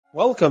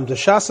Welcome to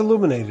Shas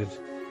Illuminated.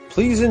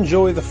 Please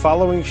enjoy the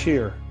following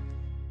shir.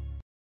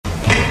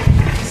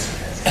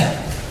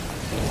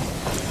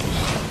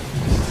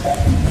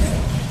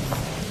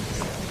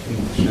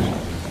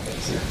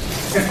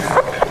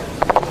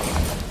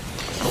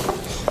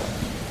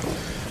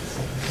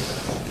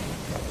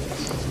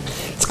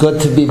 It's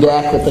good to be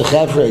back with the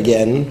Chevra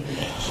again.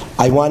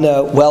 I want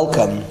to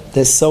welcome.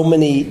 There's so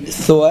many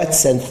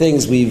thoughts and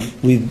things.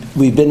 We've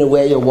been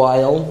away a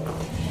while.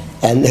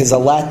 And there's a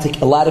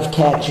lot of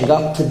catching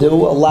up to do.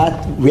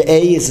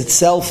 Re'eh is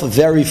itself a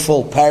very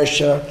full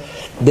parsha.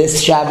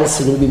 This Shabbos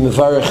is going to be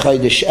Mevarech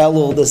Chodesh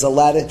Elul. There's a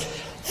lot of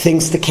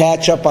things to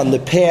catch up on the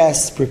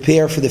past,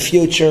 prepare for the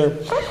future.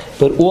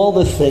 But all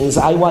the things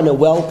I want to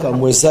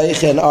welcome. We're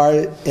Zeich in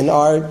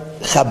our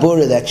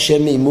Chabura that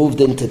Shimi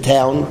moved into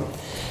town.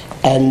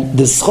 And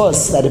the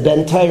schus that a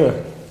Ben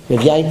Torah,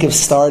 Rav Yankov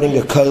starting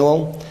a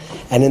kollel.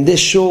 And in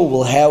this shul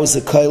we'll house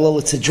a kollel.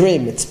 It's a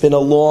dream. It's been a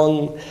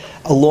long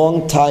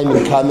time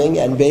in coming,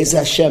 and Be'ez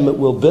Hashem it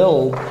will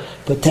build.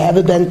 But to have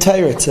a Ben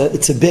Torah,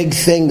 it's a big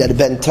thing that a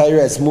Ben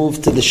Torah has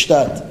moved to the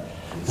shtat.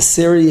 A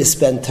serious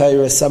Ben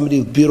Torah, somebody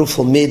with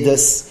beautiful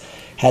midas,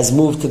 has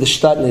moved to the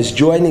shtat and is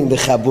joining the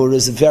Chabur.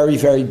 Is a very,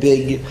 very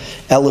big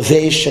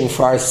elevation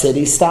for our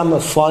city. Stam, a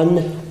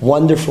fun,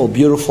 wonderful,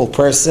 beautiful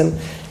person.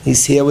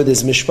 He's here with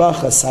his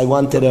mishpachas. I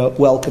wanted to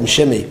welcome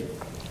Shimi.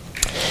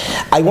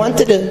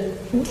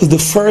 The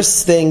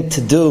first thing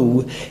to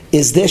do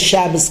is this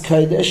Shabbos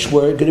Kodesh.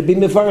 We're going to be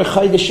Mevarech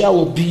Chodesh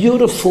Elul.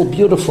 Beautiful,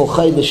 beautiful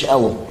Chodesh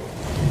Elul.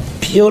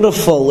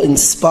 Beautiful,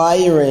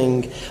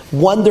 inspiring,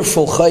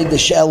 wonderful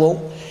Chodesh Elul.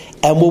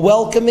 And we're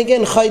welcoming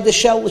in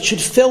Chodesh Elul. It should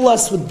fill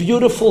us with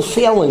beautiful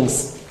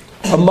feelings.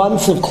 A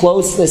month of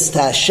closeness to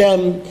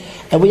Hashem.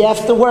 And we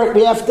have to work.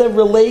 We have to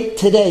relate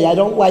today. I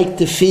don't like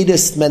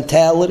defeatist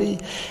mentality.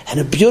 And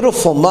a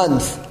beautiful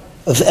month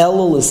of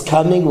Elul is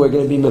coming. We're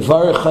going to be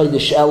Mevarech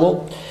Chodesh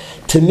Elul.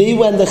 To me,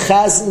 when the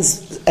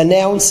Chazan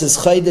announces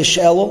Chodesh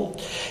Elul,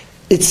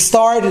 it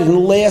started in the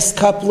last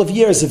couple of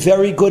years, a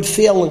very good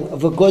feeling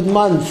of a good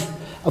month,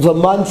 of a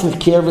month of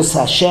Kirvus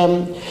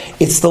Hashem.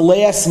 It's the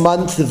last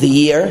month of the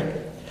year.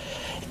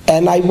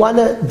 And I want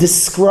to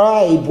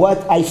describe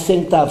what I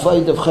think the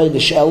avodah of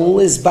Chodesh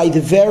Elul is. By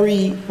the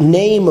very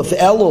name of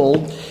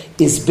Elul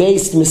is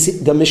based,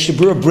 the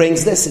Mishmar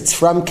brings this, it's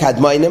from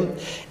Kadmonim.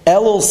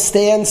 Elul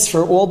stands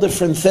for all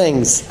different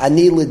things.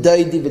 Ani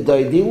l'doidi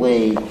v'doidi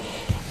li.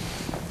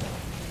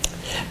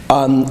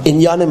 In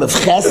Yanim of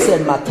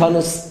Chesed,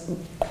 Matanas,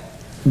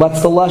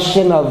 what's the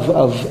lashon of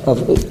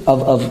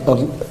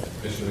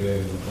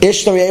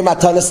Ishtarei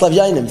Matanas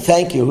Levyanim?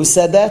 Thank you. Who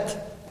said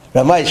that?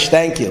 Ramesh,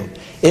 thank you.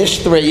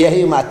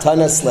 Ishtarei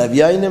Matanas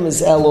Levyanim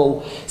is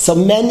Elul. So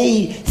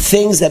many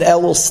things that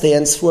Elul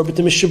stands for, but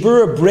the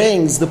Mishmar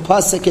brings the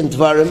pasuk in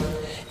Dvarim,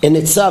 in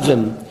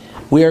Nitzavim,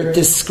 where it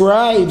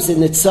describes in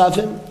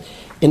Nitzavim,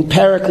 in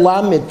Perek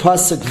Lamed,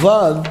 pasuk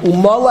Vav,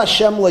 Umal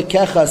Hashem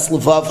lekechas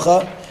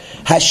levavcha,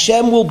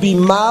 Hashem will be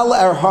mal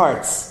our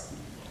hearts.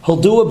 He'll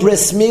do a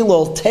bris milah,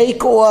 he'll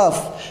take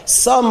off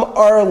some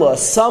arla,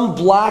 some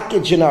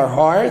blockage in our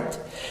heart.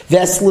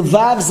 Ves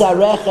levav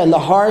zarecha, in the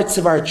hearts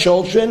of our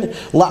children.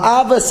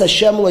 La'avas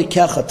Hashem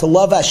leikecha, to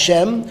love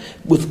Hashem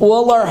with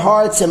all our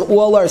hearts and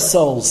all our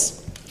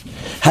souls.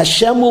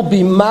 Hashem will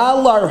be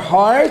mal our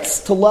hearts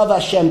to love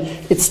Hashem.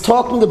 It's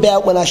talking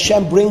about when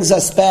Hashem brings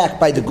us back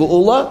by the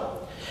Geula.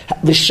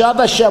 V'shav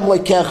Hashem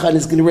leikecha, and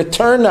is going to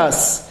return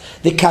us.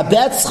 The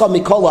kabetzcha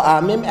mikol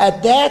ha'amim,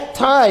 at that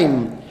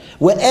time,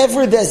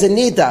 wherever there's a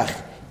nidach,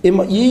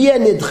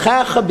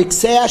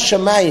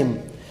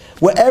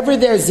 wherever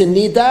there's a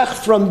nidach,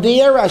 from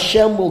there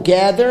Hashem will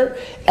gather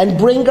and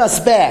bring us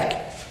back.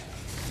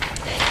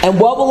 And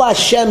what will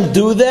Hashem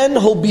do then?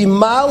 He'll be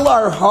mal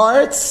our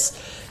hearts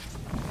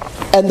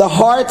and the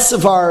hearts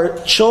of our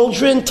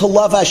children to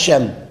love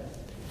Hashem.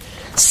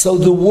 So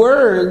the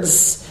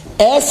words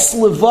Es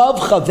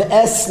levavcha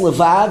ve'es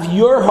levav,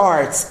 your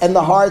hearts and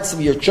the hearts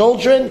of your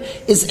children,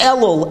 is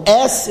Elul.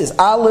 Es is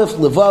Aleph,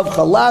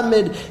 levavcha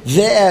lamed,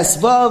 ve'es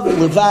vav,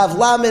 levav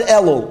lamed,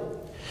 Elul.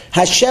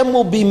 Hashem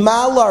will be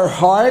mal our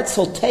hearts,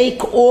 he'll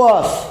take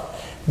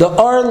off the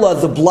arla,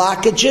 the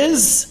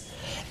blockages,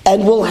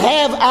 and we'll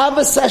have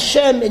Avas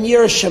Hashem in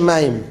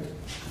Yerushalayim.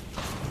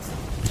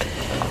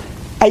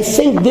 I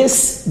think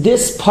this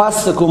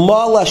pasuk,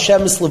 Umal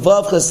Hashem es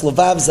levavcha es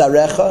levav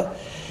zarecha,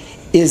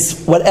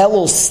 is what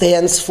Elul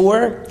stands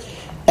for.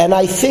 And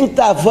I think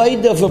the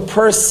avodah of a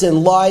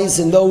person lies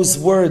in those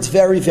words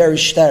very, very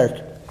stark.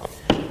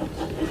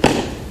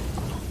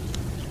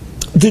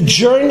 The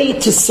journey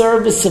to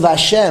service of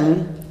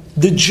Hashem,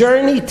 the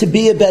journey to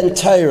be a Ben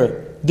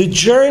Torah, the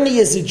journey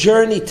is a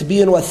journey to be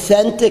an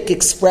authentic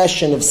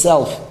expression of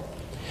self.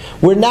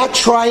 We're not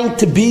trying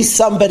to be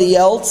somebody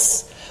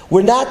else.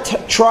 We're not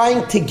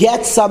trying to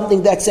get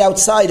something that's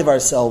outside of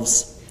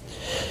ourselves.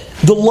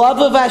 The love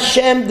of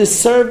Hashem, the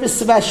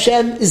service of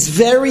Hashem is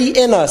very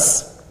in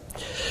us.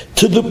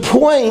 To the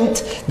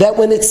point that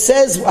when it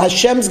says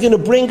Hashem's going to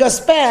bring us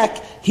back,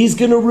 He's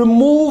going to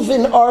remove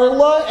in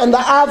Arla and the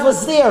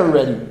Ava's there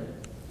already.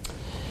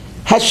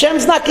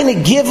 Hashem's not going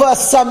to give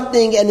us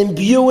something and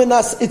imbue in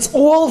us. It's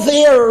all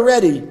there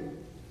already.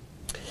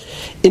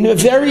 In a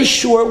very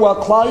short while,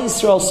 Klal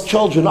Yisrael's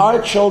children,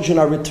 our children,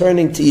 are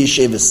returning to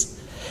yeshivas.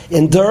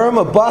 In Durham,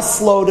 a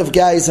busload of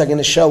guys are going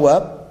to show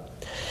up.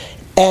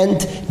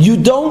 And you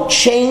don't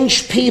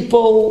change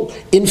people,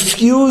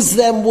 infuse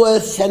them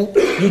with, and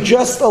you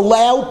just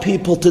allow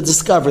people to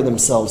discover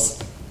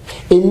themselves.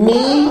 In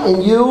me,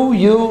 in you,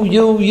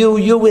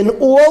 in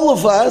all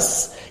of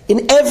us,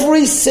 in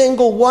every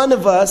single one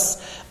of us,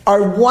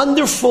 are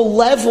wonderful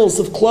levels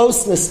of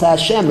closeness to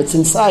Hashem. It's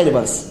inside of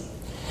us.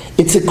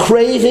 It's a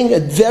craving, a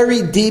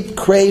very deep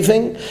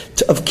craving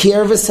of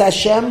Kirvus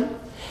Hashem.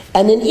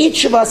 And in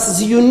each of us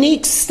is a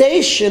unique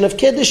station of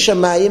Kiddush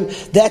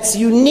Shamayim that's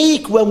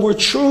unique when we're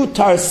true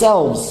to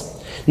ourselves.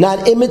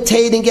 Not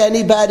imitating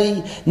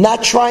anybody,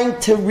 not trying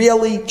to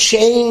really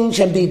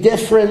change and be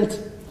different.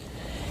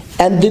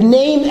 And the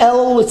name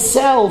Elul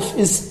itself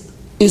is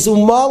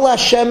Umal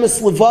Hashem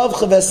es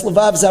levavcha ves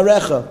levav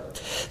zarecha.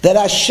 That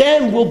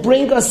Hashem will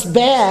bring us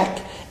back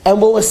and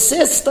will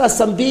assist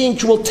us on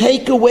will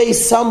take away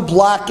some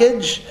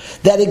blockage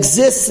that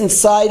exists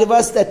inside of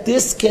us, that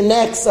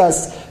disconnects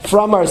us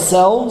from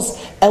ourselves,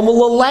 and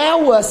will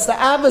allow us the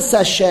Avos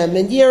Hashem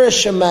and Yireh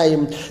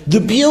Shamayim,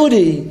 the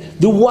beauty,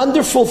 the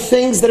wonderful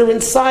things that are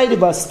inside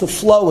of us to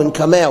flow and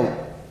come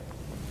out.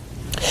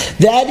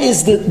 That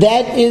is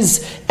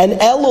an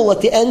Elul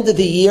at the end of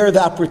the year,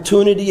 the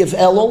opportunity of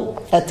Elul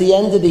at the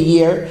end of the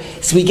year.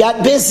 So we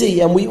got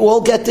busy and we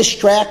all get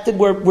distracted.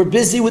 We're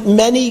busy with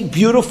many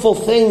beautiful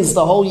things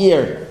the whole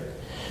year.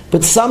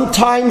 But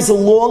sometimes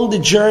along the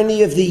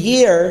journey of the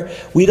year,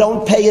 we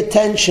don't pay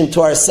attention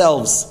to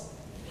ourselves.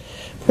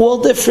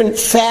 All different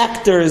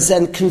factors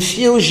and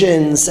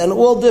confusions and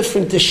all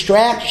different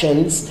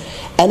distractions.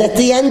 And at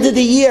the end of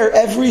the year,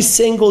 every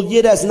single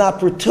Yid has an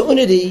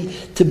opportunity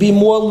to be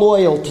more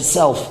loyal to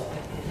self,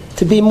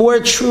 to be more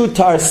true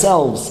to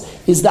ourselves,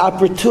 is the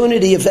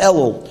opportunity of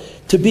Elul,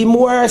 to be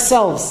more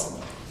ourselves,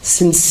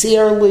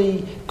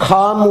 sincerely,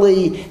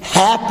 calmly,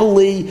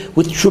 happily,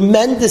 with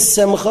tremendous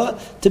simcha,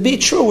 to be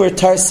truer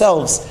to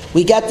ourselves.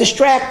 We get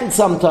distracted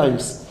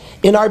sometimes.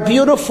 In our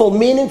beautiful,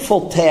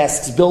 meaningful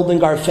tasks,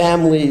 building our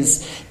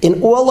families,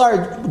 in all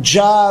our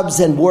jobs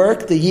and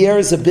work, the year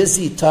is a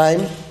busy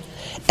time.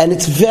 And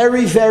it's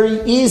very,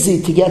 very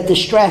easy to get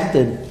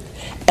distracted.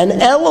 And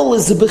Elul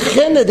is a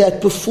bechina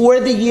that before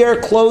the year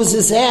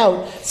closes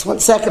out, so 1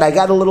 second, I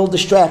got a little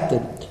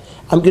distracted.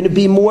 I'm going to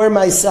be more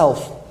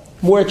myself,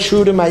 more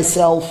true to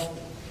myself.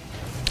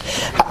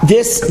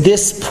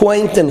 This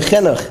point in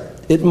chinuch,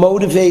 it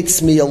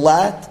motivates me a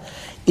lot,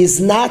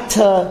 is not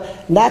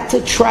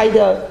to try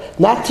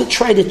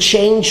to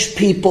change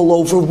people,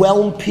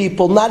 overwhelm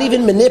people, not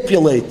even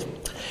manipulate.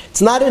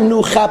 It's not a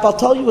new chap. I'll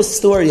tell you a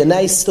story, a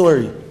nice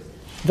story.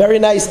 Very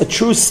nice, a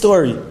true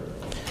story.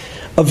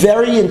 A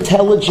very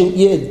intelligent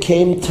Yid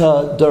came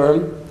to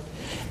Durham,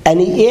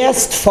 and he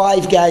asked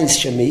 5 guys,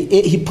 Shemi.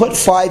 He put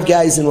 5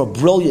 guys in a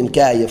brilliant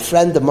guy, a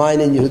friend of mine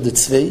in Yehuda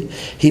Tzvi.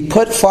 He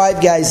put 5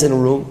 guys in a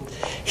room.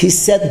 He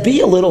said, be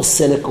a little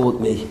cynical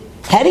with me.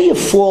 How do you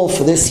fall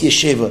for this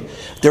yeshiva?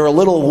 They're a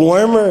little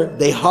warmer,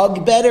 they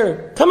hug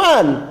better. Come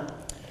on.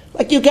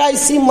 Like you guys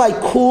seem like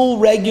cool,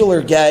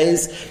 regular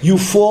guys. You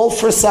fall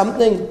for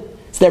something.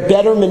 Is there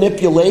better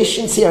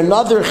manipulations here?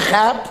 Another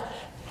chap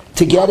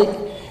to get it?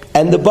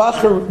 And the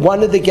Bacher,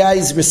 one of the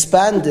guys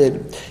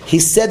responded, he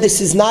said,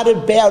 this is not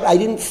about, I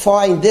didn't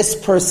find this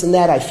person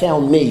that, I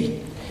found me.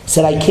 He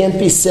said, I can't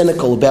be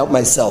cynical about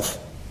myself.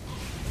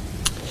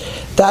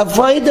 The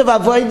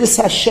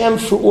avodah Hashem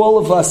for all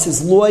of us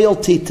is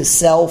loyalty to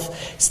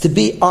self, is to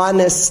be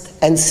honest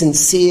and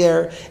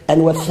sincere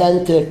and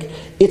authentic.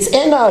 It's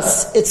in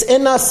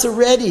us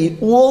already.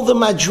 All the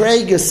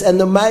madregas and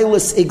the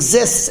milas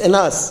exists in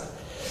us.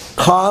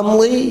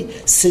 Calmly,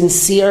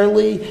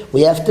 sincerely,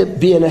 we have to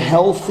be in a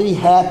healthy,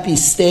 happy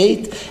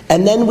state,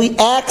 and then we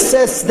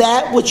access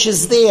that which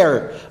is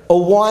there. A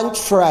want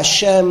for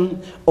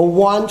Hashem, a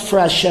want for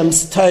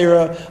Hashem's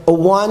Torah, a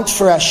want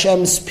for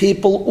Hashem's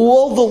people.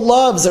 All the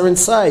loves are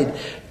inside.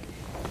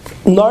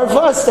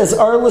 Narvas, there's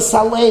Arlas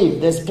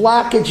Halev, there's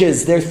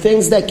blockages, there are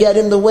things that get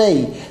in the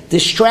way,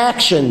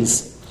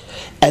 distractions.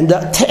 And the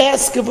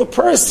task of a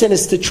person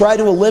is to try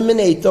to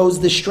eliminate those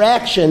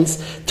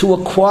distractions, to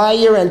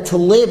acquire and to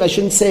live, I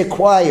shouldn't say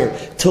acquire,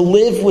 to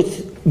live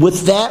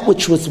with that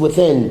which was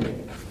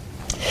within.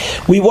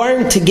 We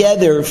weren't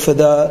together for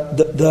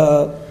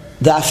the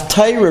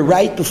Haftarah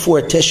right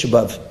before Tisha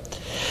B'Av.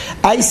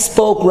 I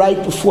spoke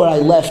right before I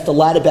left a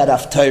lot about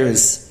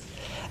Haftarahs.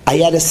 I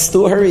had a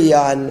story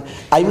I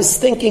was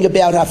thinking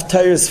about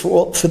Haftarahs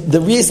for the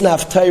reason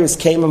Haftarahs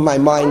came in my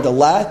mind a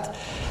lot.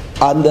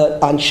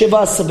 On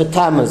Shiva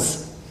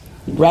Sabbatamaz,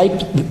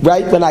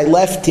 right when I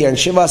left here on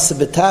Shiva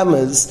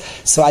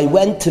Sabbatamaz, so I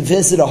went to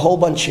visit a whole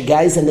bunch of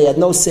guys and they had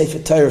no Sefer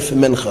Torah for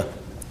Mincha.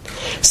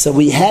 So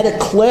we had a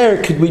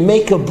clear, could we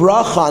make a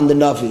bracha on the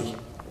Navi?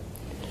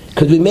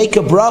 Could we make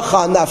a bracha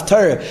on the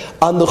Haftarah?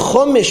 On the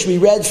Chumash, we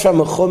read from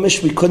a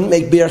Chumash, we couldn't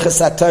make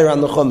Birchas HaTorah on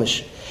the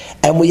Chumash.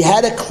 And we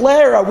had a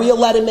clear, are we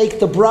allowed to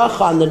make the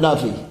bracha on the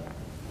Navi?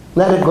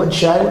 Not a good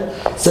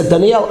shayla. So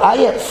Daniel,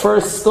 I at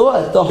first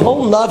thought the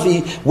whole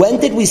Navi. When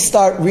did we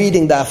start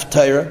reading the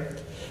Haftarah?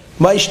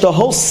 Maish, the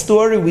whole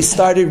story, we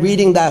started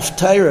reading the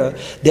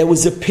Haftarah. There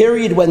was a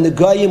period when the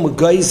Goyim were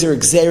Geyser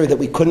Gzeira that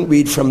we couldn't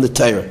read from the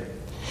Torah.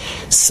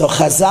 So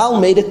Chazal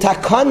made a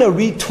takana,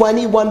 read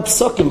 21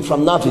 psukim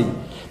from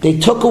Navi. They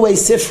took away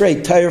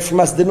Sifrei Torah from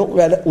us, didn't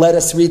let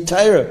us read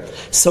Torah.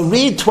 So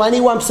read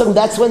 21 psukim,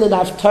 that's when the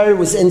Haftarah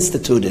was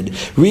instituted.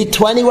 Read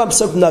 21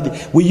 psukim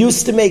Navi. We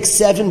used to make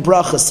 7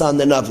 brachas on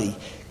the Navi.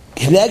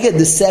 Kneged,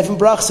 the 7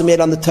 brachas we made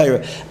on the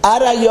Torah.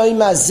 Ara yoim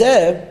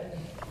hazeh,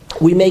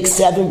 we make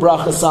 7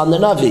 brachas on the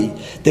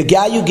Navi. The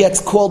guy who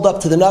gets called up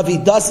to the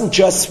Navi doesn't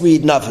just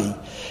read Navi,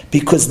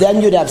 because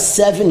then you'd have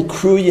 7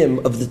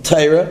 kruyim of the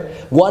Torah,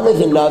 one of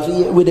the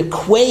Navi. It would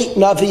equate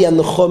Navi and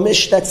the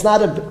Chumash. That's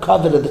not a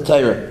covet of the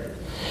Torah.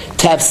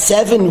 To have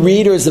 7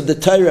 readers of the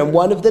Torah and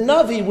one of the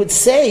Navi would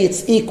say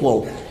it's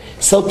equal.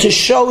 So to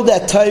show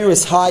that Torah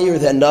is higher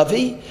than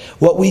Navi,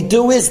 what we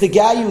do is the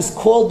guy who's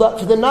called up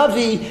for the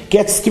Navi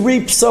gets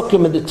 3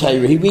 psukim of the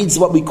Torah. He reads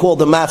what we call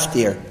the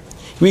maftir.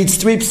 Reads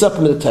 3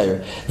 psukim of the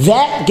Torah.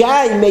 That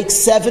guy makes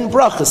 7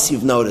 brachas,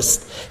 you've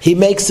noticed. He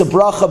makes a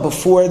bracha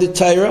before the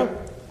Torah,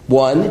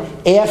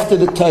 1. After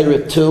the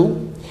Torah,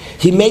 2.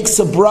 He makes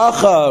a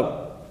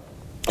bracha,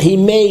 he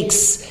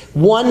makes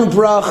 1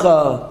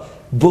 bracha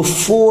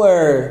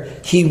before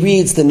he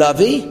reads the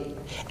Navi,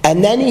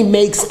 and then he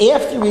makes,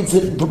 after he reads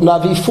the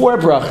Navi, 4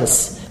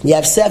 brachas. You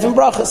have 7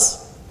 brachas.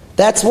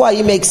 That's why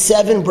he makes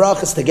 7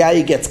 brachas, the guy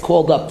who gets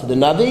called up to the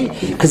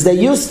Navi, because they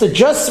used to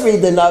just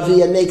read the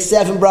Navi and make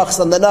 7 brachas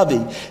on the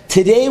Navi.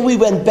 Today we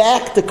went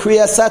back to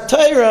Kriyas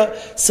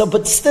HaTorah, so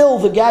but still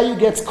the guy who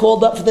gets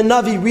called up for the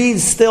Navi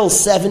reads still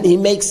 7, he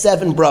makes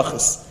 7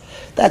 brachas.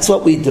 That's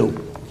what we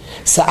do.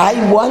 So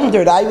I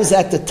wondered, I was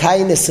at the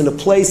Tainus in a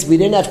place we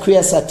didn't have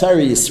Kriyas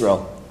HaTorah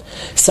Yisrael.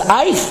 So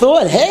I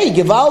thought, hey,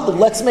 Givaldic,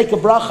 let's make a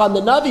bracha on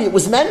the Navi. It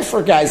was meant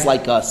for guys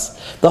like us.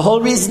 The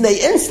whole reason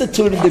they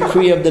instituted the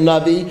Kriya of the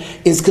Navi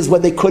is because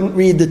when they couldn't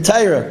read the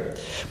Torah.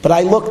 But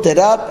I looked it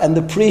up, and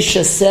the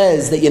Prisha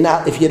says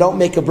that if you don't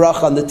make a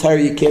bracha on the Torah,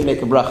 you can't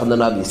make a bracha on the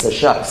Navi. So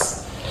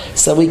shucks.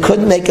 So we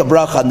couldn't make a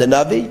bracha on the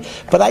Navi.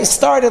 But I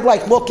started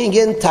looking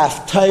into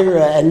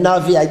Torah and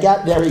Navi. I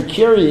got very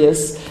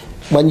curious.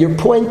 When you're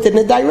pointed in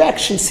a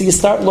direction, so you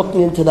start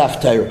looking into the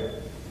Torah.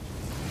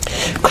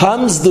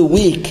 Comes the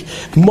week,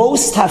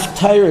 most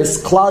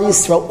Haftarahs, Klal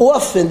Yisrael,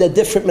 often they're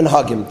different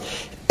minhagim.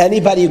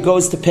 Anybody who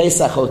goes to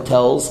Pesach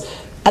hotels,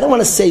 I don't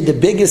want to say the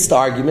biggest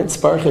arguments,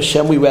 Baruch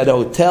Hashem, we were at a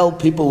hotel,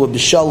 people were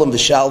b'shalom,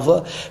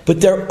 b'shalva,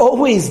 but there are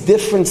always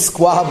different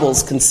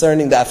squabbles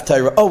concerning the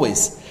Haftarah,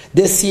 always.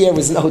 This year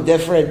was no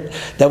different.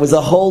 There was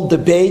a whole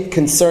debate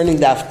concerning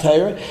the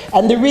Haftarah,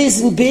 and the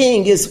reason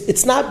being is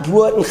it's not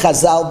brought in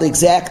Chazal the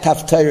exact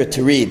Haftarah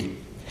to read.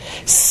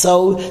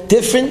 So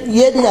different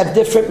Yidden have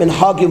different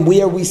minhagim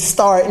where we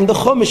start. In the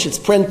Chumash it's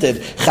printed.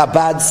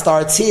 Chabad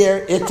starts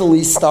here,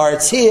 Italy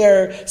starts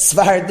here,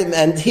 Svardim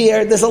end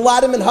here. There's a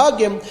lot of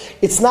minhagim.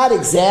 It's not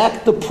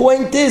exact. The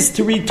point is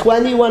to read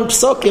 21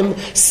 psukim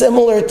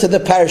similar to the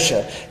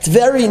Parsha. It's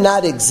very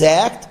not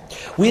exact.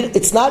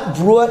 It's not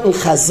brought in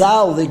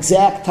Chazal the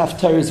exact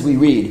haftarahs we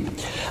read.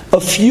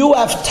 A few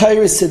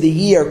haftarahs of the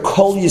year,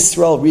 Kol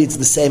Yisrael reads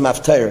the same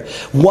haftarah.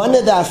 One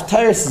of the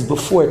haftarahs is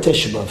before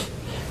Tisha B'Av.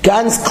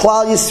 Gans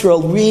Klal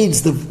Yisrael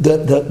reads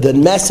the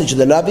message of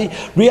the Navi.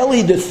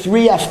 Really, the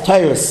 3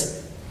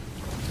 haftarahs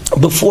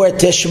before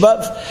Tisha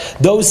B'Av,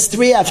 those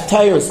 3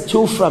 haftarahs,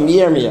 2 from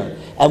Yirmiyah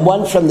and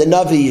 1 from the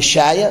Navi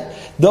Yeshaya,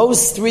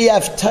 those 3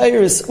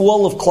 haftarahs,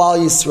 all of Klal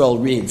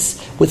Yisrael reads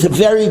with a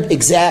very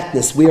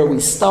exactness. Where we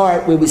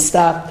start, where we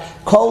stop.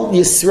 Kol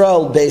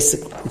Yisrael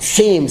basic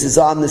themes is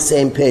on the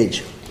same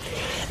page.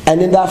 And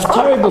in the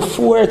haftarah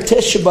before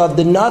Tisha B'Av,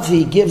 the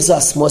Navi gives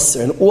us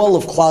Musar, and all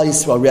of Klal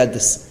Yisrael read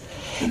this.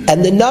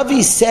 And the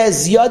Navi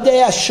says,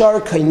 Yodei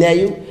Ashar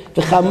Kaineu,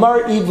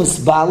 V'chamar Ivus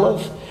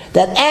Balav,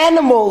 that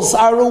animals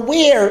are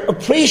aware,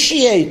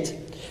 appreciate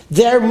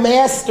their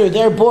master,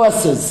 their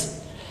bosses.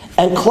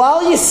 And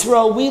Klal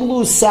Yisrael, we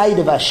lose sight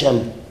of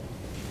Hashem.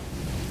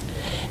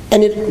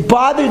 And it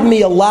bothered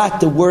me a lot,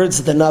 the words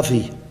of the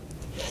Navi.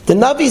 The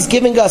Navi's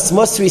giving us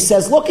Musar. He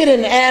says, look at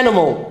an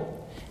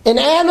animal. An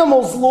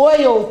animal's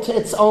loyal to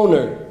its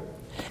owner.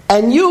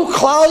 And you,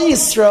 Klal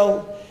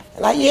Yisrael,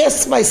 and I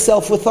ask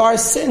myself, with our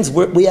sins,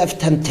 we have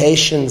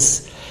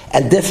temptations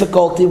and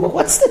difficulty. Well,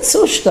 what's the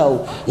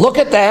tzushto? Look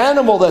at the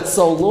animal that's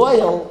so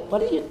loyal.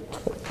 What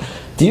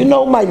do you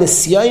know my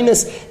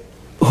nisyonis?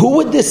 Who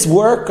would this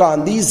work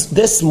on?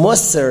 This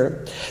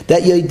Musar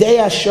that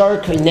Yodei Ashar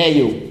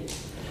Kaineu.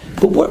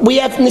 But we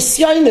have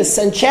nisyonis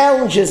and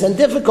challenges and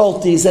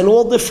difficulties and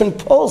all different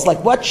poles.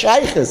 Like what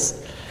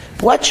shaykhs?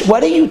 What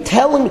are you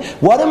telling me?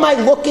 What am I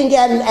looking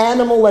at an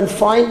animal and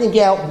finding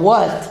out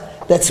what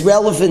that's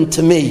relevant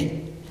to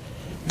me?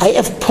 I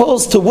have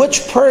posed to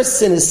which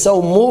person is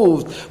so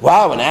moved.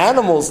 Wow, an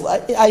animal's...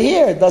 I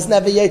hear it doesn't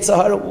have a Yetzer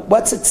Hara.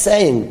 What's it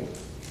saying?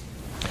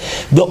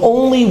 The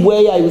only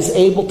way I was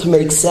able to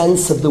make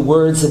sense of the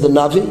words of the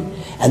Navi,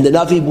 and the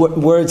Navi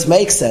words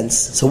make sense,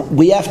 so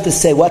we have to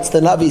say, what's the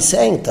Navi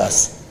saying to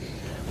us?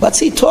 What's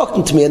he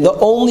talking to me? And the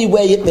only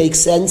way it makes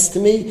sense to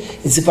me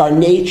is if our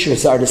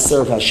natures are to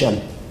serve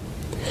Hashem.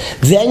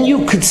 Then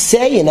you could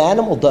say an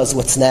animal does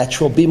what's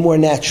natural, be more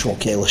natural,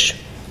 Kalish.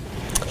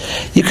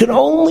 You can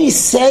only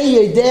say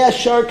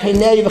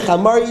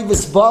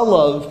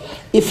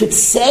if it's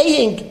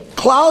saying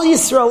Klal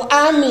Yisrael,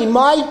 Ami,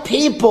 my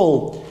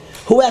people,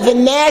 who have a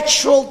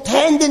natural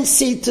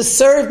tendency to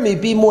serve me,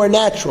 be more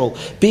natural,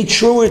 be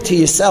truer to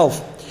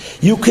yourself.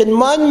 You can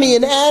man me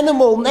an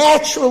animal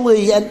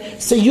naturally, and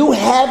so you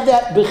have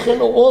that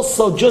bechina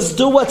also. Just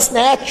do what's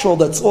natural.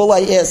 That's all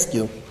I ask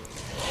you.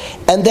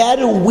 And that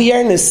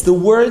awareness, the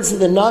words of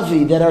the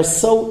Navi that are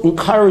so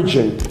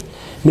encouraging.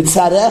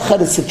 Mitzad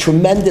echad, it's a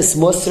tremendous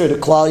musar to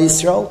Klal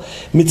Yisrael.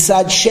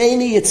 Mitzad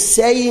sheni, it's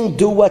saying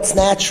do what's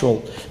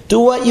natural. Do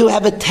what you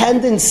have a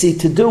tendency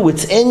to do.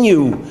 It's in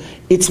you.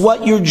 It's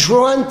what you're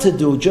drawn to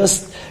do.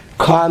 Just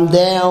calm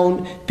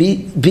down.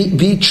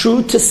 Be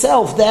true to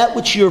self. That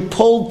which you're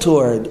pulled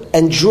toward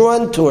and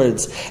drawn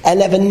towards,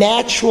 and have a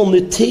natural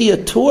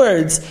netiya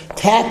towards.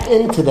 Tap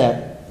into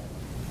that.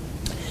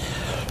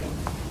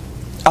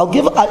 I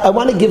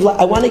want to give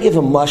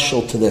a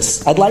mashal to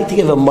this. I'd like to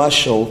give a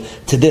mashal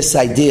to this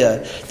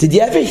idea. Did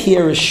you ever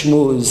hear a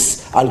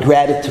shmooze on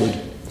gratitude?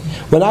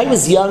 When I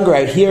was younger,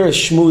 I'd hear a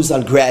shmooze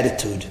on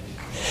gratitude.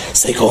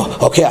 It's like,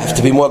 okay, I have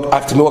to be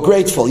more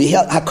grateful. You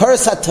hear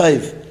hakaras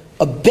hatov,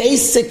 a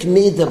basic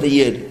need of a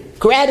yid.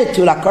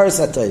 Gratitude, hakaras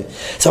hatov.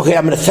 It's okay,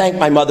 I'm going to thank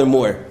my mother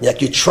more. Like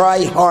you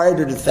try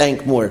harder to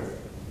thank more.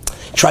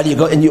 Try to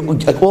go, and you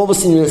all of a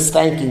sudden you're in this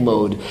thanking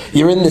mode.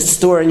 You're in the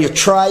store and you're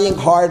trying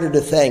harder to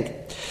thank.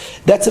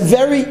 That's a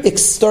very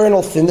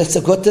external thing. That's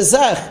a good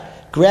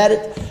tezach.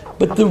 Gratitude.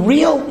 But the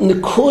real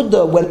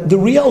nekuda, the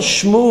real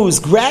shmooze,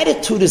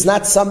 gratitude is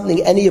not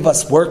something any of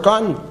us work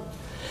on.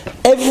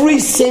 Every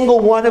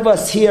single one of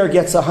us here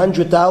gets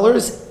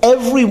 $100.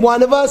 Every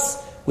one of us,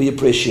 we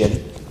appreciate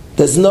it.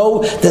 There's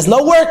no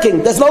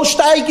working. There's no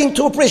steiging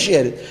to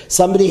appreciate it.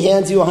 Somebody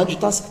hands you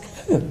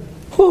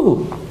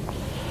 $100.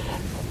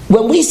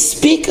 When we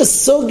speak a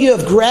sugya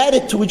of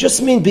gratitude, we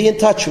just mean be in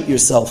touch with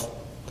yourself.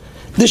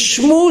 The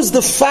shmooze,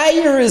 the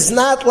fire is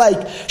not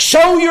like,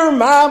 show your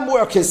mom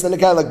work. And the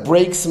guy like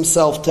breaks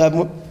himself to have.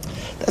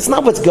 That's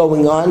not what's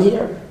going on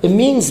here. It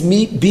means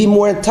be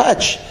more in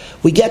touch.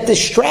 We get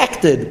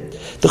distracted.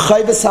 The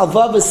Chayvus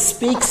Halvava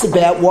speaks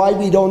about why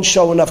we don't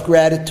show enough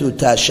gratitude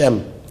to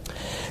Hashem.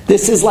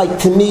 This is like,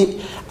 to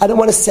me, I don't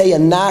want to say a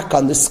knock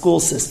on the school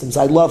systems.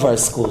 I love our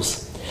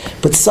schools.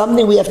 But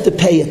something we have to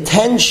pay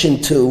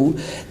attention to,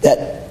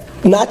 that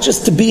not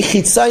just to be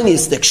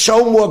chitzonistic,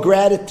 show more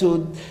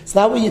gratitude. It's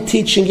not what you're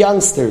teaching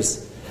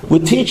youngsters.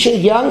 We're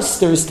teaching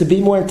youngsters to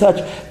be more in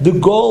touch.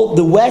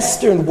 The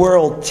Western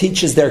world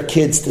teaches their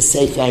kids to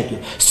say thank you.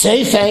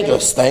 Say thank you.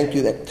 Thank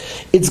you.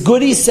 It's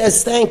good he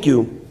says thank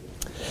you.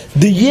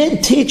 The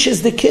Yid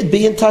teaches the kid,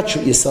 be in touch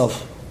with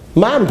yourself.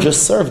 Mom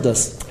just served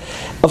us.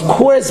 Of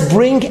course,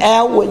 bring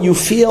out what you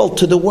feel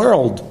to the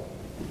world.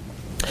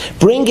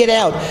 Bring it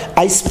out.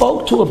 I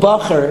spoke to a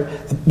bacher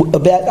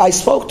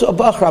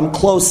I'm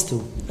close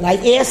to, and I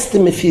asked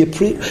him if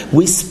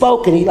we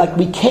spoke, and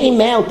we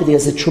came out that he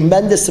has a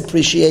tremendous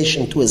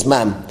appreciation to his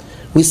mom.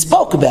 We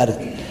spoke about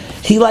it.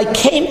 He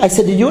came. I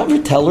said, "Did you ever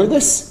tell her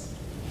this?"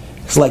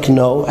 He's like,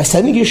 "No." I said,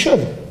 "I think you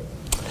should."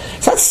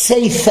 It's not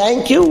say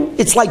thank you.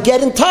 It's like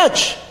get in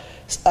touch.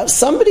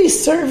 Somebody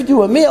served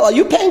you a meal. Are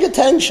you paying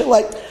attention?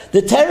 Like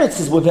the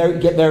terrorists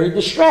get very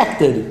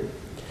distracted.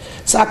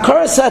 So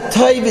hakaras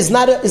hatov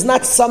is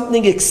not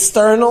something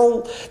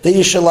external that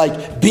you should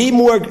be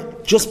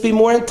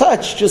more in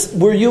touch.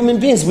 We're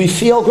human beings. We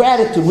feel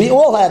gratitude. We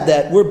all have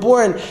that. We're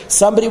born.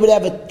 Somebody would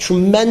have a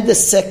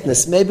tremendous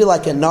sickness, maybe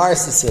like a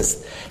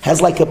narcissist,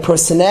 has a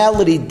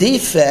personality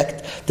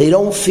defect. They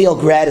don't feel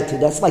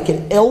gratitude. That's like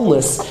an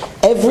illness.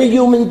 Every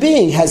human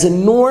being has a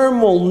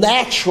normal,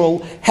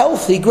 natural,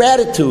 healthy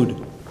gratitude.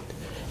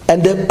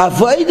 And the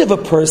avoid of a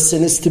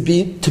person is to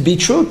be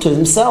true to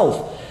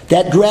himself.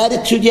 That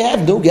gratitude you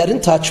have, get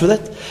in touch with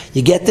it.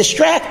 You get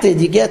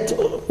distracted. You get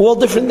all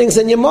different things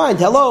in your mind.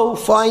 Hello,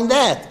 find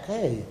that.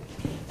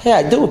 Hey,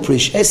 I do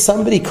appreciate. Hey,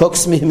 somebody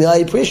cooks me a meal. I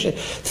appreciate it.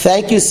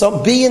 Thank you. So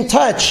be in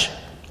touch.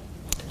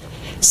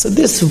 So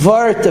this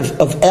vart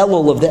of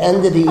Elul, of the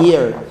end of the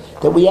year,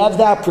 that we have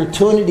the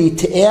opportunity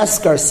to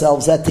ask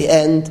ourselves at the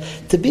end,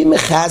 to be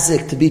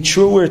mechazik, to be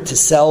truer to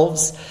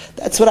selves.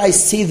 That's what I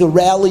see the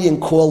rallying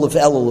call of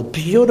Elul, a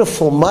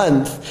beautiful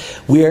month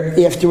where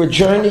after a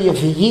journey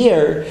of a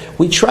year,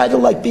 we try to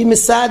be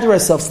mesader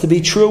ourselves, to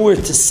be truer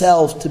to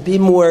self, to be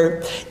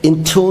more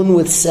in tune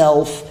with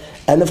self.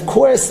 And of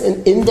course,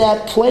 in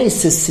that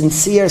place is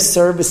sincere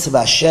service of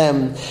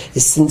Hashem,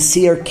 is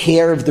sincere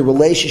care of the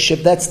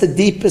relationship. That's the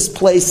deepest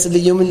place of a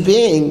human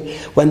being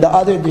when the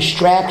other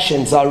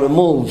distractions are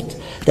removed.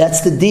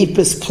 That's the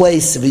deepest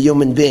place of a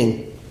human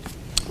being.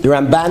 The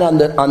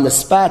Ramban on the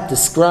spot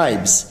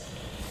describes,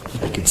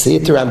 I can see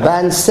it, the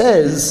Ramban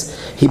says,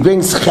 he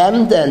brings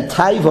chemda and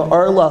taiva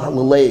arla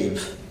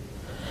l'leiv.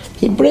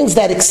 He brings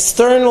that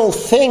external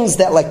things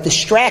that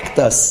distract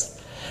us.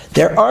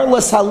 They're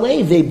arlas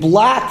halev. They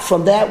block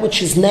from that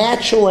which is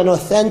natural and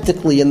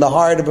authentically in the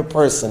heart of a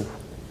person.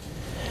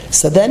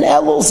 So then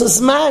Elul's a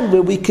zman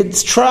where we could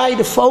try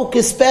to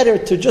focus better,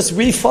 to just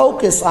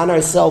refocus on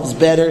ourselves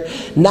better,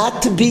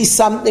 not to be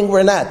something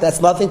we're not. That's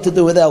nothing to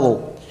do with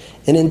Elul.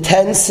 An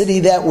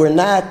intensity that we're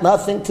not,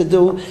 nothing to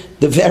do.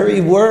 The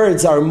very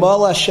words are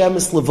Mol Hashem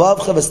es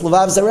levavcha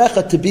v'levav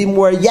zarecha, to be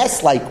more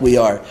yes like we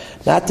are.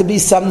 Not to be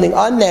something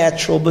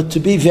unnatural, but to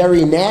be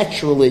very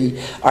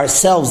naturally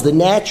ourselves, the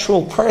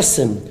natural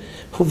person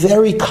who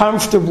very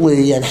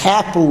comfortably and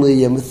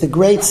happily and with a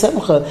great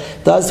simcha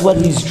does what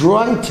he's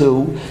drawn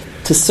to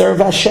serve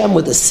Hashem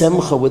with a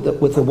simcha, with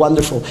a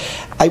wonderful.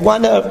 I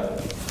want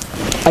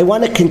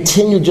to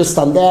continue just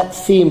on that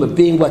theme of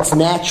being what's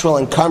natural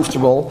and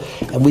comfortable.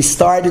 And we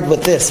started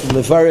with this,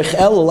 Mevarich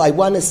Elul. I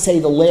want to say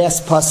the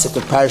last pasuk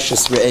of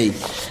Parshas Re'eh.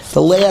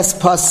 The last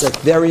pasuk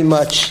very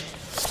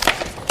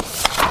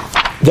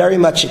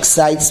much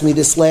excites me,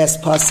 this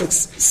last pasuk,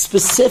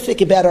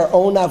 specific about our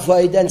own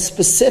avodah and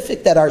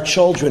specific that our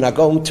children are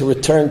going to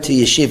return to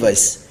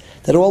yeshivas.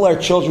 That all our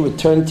children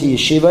return to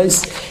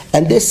yeshivas.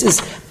 And this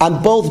is,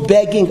 I'm both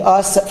begging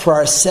us for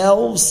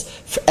ourselves,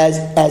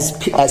 as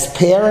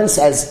parents,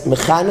 as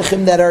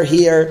mechanechim that are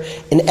here,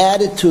 in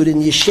attitude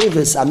in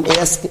yeshivas,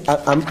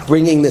 I'm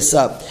bringing this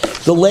up.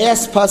 The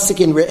last pasuk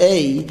in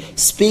Re'eh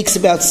speaks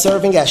about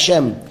serving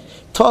Hashem.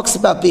 Talks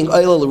about being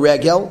oil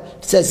regel.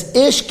 It says,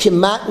 Ish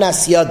kimat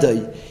nas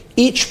yadai.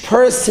 Each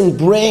person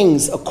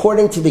brings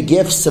according to the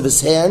gifts of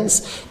his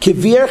hands,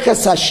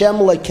 kivirchas Hashem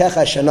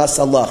lekecha shanas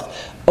Allah,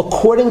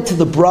 according to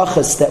the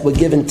brachas that were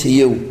given to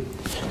you.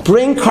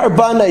 Bring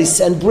karbanos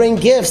and bring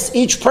gifts,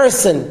 each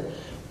person.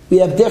 We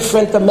have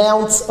different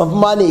amounts of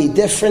money,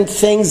 different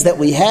things that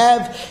we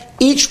have.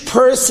 Each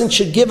person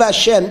should give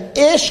Hashem,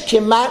 ish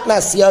kimat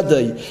nas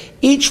yadai.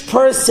 Each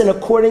person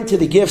according to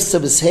the gifts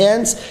of his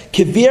hands,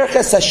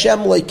 kivirchas Hashem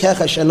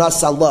lekecha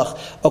shanas Allah,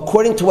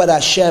 according to what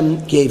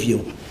Hashem gave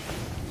you.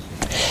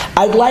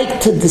 I'd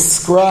like to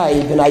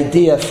describe an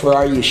idea for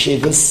our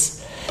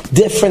yeshivas,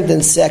 different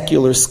than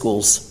secular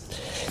schools.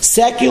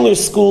 Secular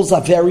schools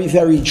are very,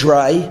 very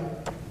dry.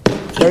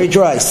 Very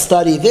dry.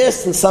 Study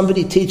this, and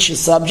somebody teaches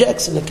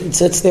subjects, and the kid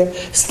sits there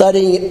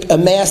studying,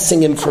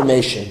 amassing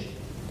information.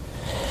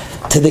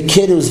 To the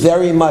kid who's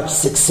very much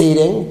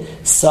succeeding,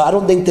 so I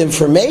don't think the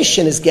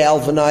information is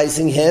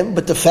galvanizing him,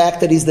 but the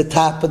fact that he's the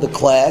top of the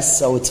class,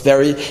 so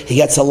he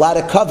gets a lot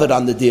of covet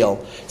on the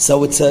deal.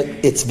 So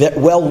it's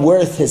well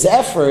worth his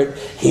effort.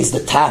 He's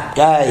the top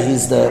guy.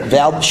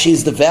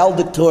 She's the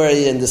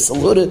valedictorian, the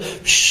saluted.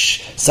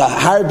 So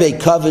harbe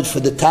covet for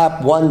the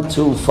top 1,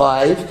 2,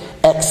 5.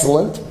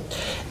 Excellent.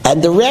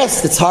 And the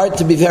rest, it's hard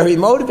to be very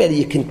motivated.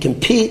 You can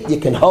compete, you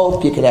can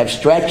hope, you can have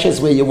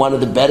stretches where you're one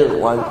of the better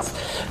ones.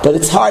 But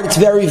it's hard, it's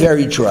very,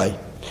 very dry.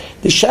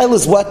 The shaila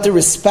is what the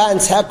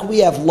response, how can we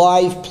have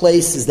live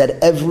places that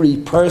every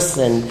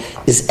person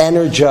is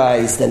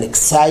energized and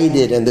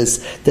excited, and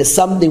there's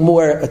something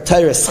more, a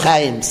Teiras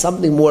Chaim,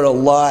 something more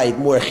alive,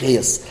 more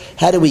chiyus.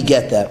 How do we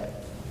get that?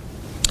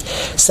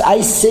 So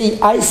I see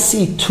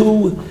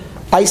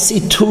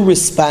two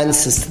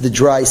responses to the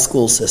dry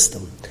school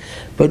system.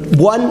 But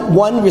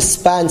one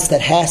response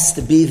that has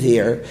to be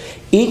there,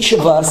 each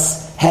of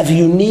us have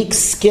unique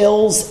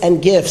skills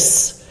and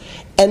gifts.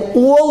 And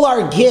all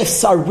our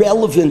gifts are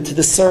relevant to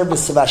the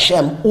service of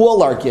Hashem.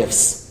 All our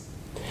gifts.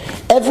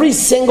 Every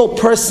single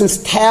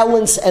person's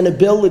talents and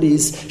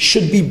abilities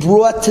should be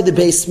brought to the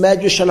Beis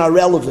Medrash and are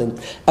relevant.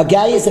 A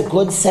guy has a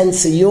good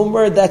sense of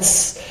humor.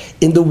 That's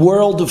in the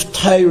world of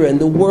Torah,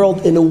 in a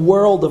world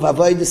of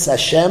Avodas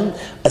Hashem,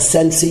 a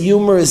sense of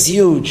humor is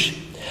huge.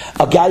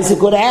 A guy's a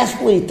good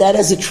athlete, that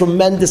has a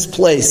tremendous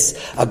place.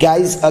 A guy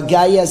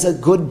has a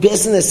good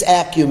business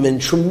acumen,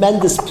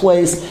 tremendous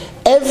place.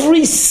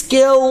 Every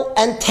skill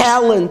and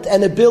talent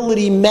and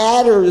ability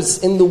matters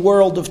in the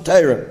world of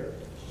Torah.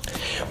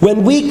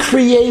 When we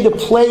create a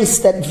place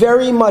that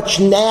very much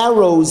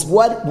narrows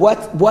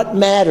what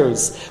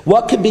matters,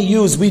 what can be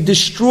used, we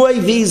destroy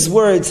these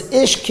words.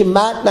 Ish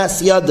kimat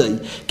nas yadai,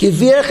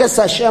 kivirchas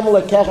Hashem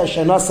lekecha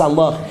shanas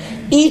Allah.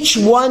 Each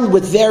one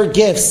with their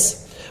gifts,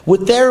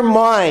 with their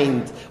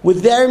mind,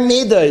 with their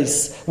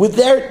midos, with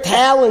their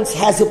talents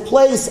has a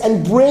place,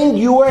 and bring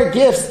your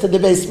gifts to the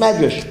Beis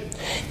Medrash.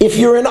 If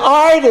you're an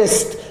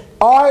artist,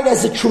 art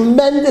has a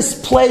tremendous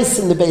place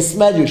in the Beis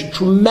Medrash,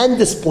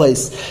 tremendous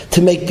place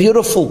to make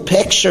beautiful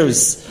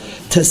pictures,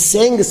 to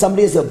sing.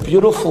 Somebody has a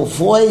beautiful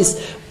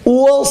voice.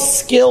 All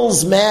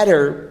skills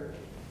matter.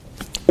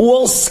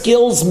 All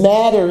skills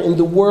matter in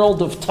the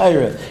world of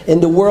Torah, in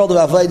the world of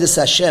Avodas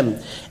Hashem.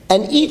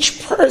 And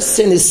each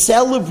person is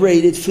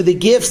celebrated for the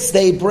gifts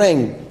they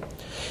bring.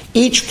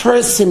 Each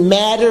person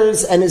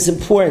matters and is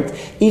important.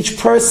 Each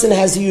person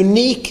has a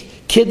unique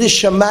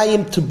Kiddush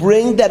Shamayim to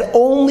bring that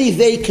only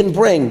they can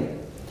bring.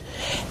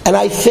 And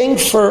I think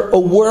for a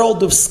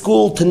world of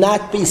school to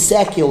not be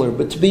secular,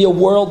 but to be a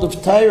world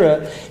of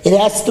Torah, it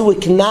has to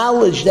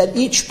acknowledge that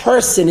each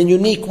person in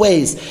unique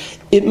ways,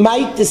 it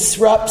might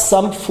disrupt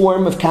some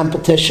form of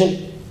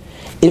competition.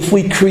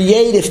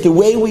 If the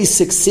way we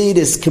succeed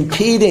is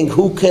competing,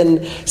 who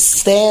can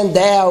stand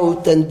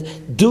out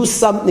and do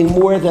something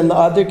more than the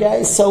other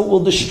guy, so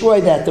we'll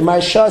destroy that. The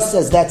Maharsha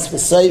says that's for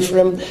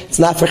Seifrim, it's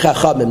not for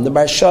Chachamim. The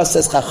Maharsha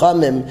says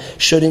Chachamim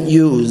shouldn't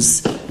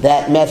use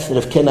that method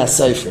of Kinah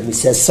Seifrim. He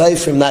says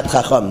Seifrim, not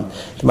Chacham.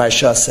 The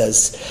Maharsha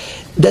says.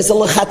 There's a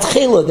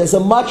lechatchila, there's a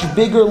much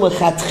bigger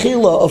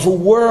lechatchila of a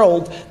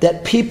world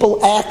that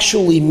people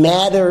actually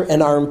matter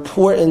and are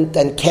important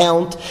and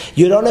count.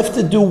 You don't have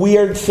to do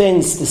weird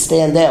things to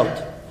stand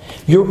out.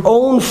 Your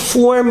own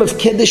form of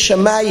Kiddush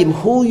Shamayim,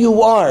 who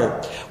you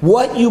are,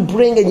 what you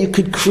bring, and you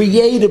could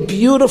create a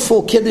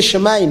beautiful Kiddush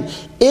Shamayim.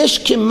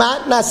 Ish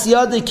kimatnas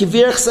yadi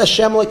kivirchs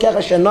Hashem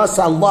lekecha shenas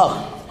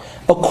Allah.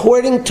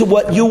 According to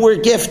what you were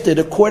gifted,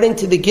 according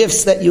to the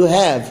gifts that you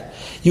have.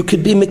 You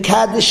could be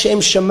Mekadesh Shem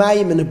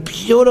Shamayim in a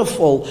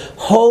beautiful,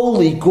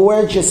 holy,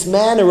 gorgeous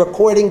manner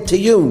according to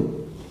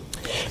you.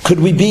 Could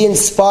we be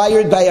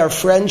inspired by our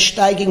friend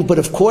Steiging? But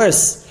of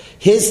course,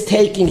 his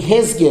taking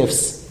his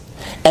gifts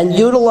and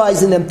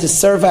utilizing them to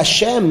serve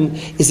Hashem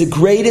is a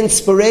great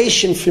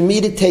inspiration for me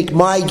to take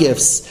my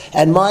gifts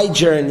and my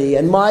journey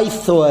and my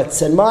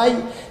thoughts and my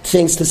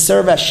things to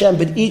serve Hashem,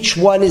 but each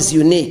one is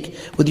unique,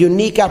 with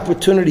unique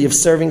opportunity of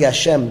serving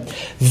Hashem.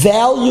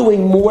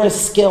 Valuing more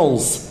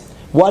skills.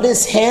 What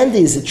is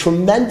handy is a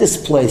tremendous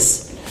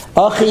place.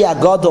 Achi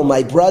Agadol,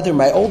 my brother,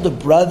 my older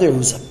brother,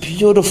 who's a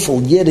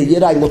beautiful Yid, a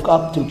Yid I look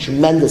up to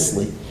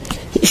tremendously.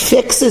 He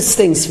fixes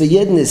things for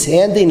Yid in his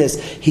handiness.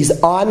 He's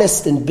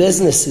honest in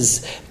business,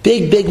 his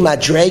big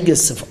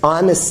madregas of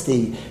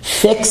honesty,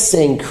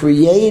 fixing,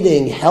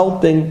 creating,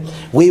 helping.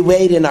 We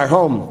wait in our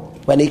home.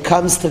 When he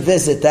comes to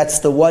visit, that's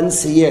the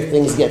once a year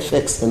things get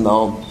fixed in the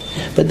home.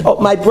 But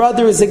my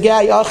brother is a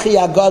guy, Achi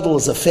Agadol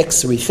is a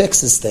fixer, he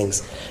fixes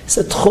things. It's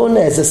a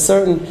tchuna, it's a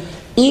certain,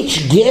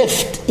 each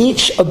gift,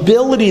 each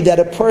ability that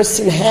a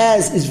person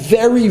has is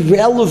very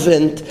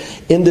relevant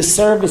in the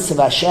service of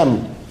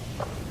Hashem.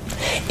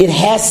 It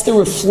has to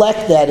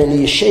reflect that in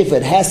the yeshiva,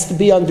 it has to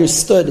be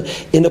understood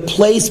in a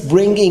place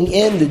bringing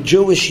in the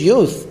Jewish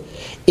youth.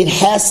 It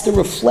has to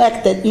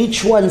reflect that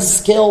each one's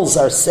skills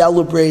are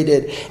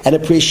celebrated and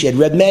appreciated.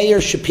 Reb Meir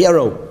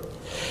Shapiro,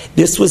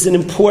 this was an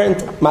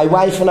important, my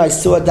wife and I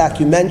saw a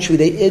documentary,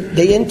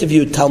 they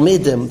interviewed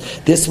Talmidim.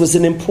 This was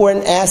an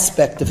important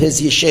aspect of his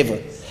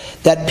yeshiva.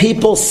 That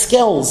people's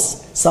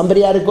skills,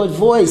 somebody had a good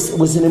voice, it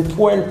was an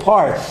important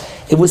part.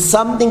 It was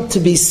something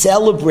to be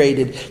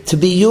celebrated, to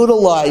be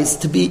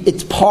utilized,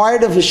 it's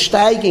part of a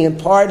steiging and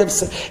part of,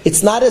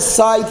 it's not a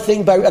side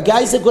thing. A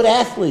guy's a good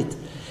athlete.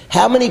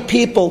 How many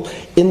people,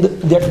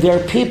 there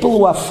are people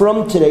who are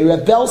from today.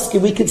 Reb Belsky,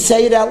 we could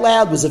say it out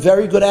loud, was a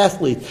very good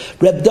athlete.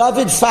 Reb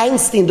David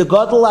Feinstein, the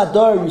Gadol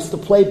Adar, used to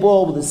play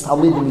ball with his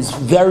Talmidim. He's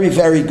very,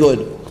 very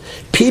good.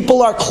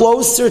 People are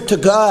closer to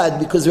God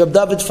because Reb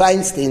David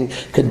Feinstein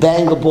could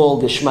bang a ball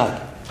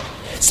geschmack.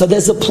 So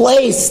there's a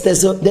place,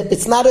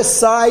 it's not a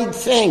side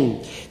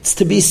thing. It's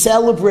to be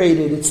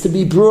celebrated, it's to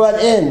be brought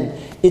in.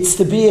 It's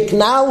to be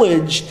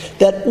acknowledged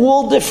that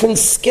all different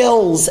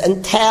skills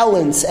and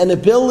talents and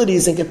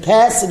abilities and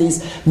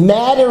capacities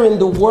matter in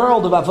the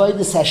world of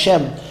Avodas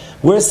Hashem.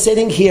 We're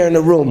sitting here in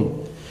a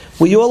room.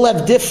 We all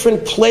have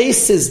different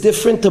places,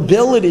 different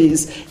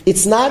abilities.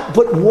 It's not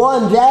but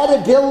one.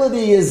 That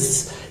ability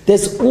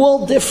there's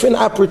all different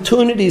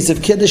opportunities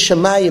of Kiddush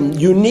Shamayim,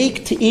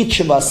 unique to each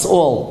of us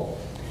all.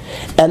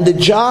 And the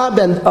job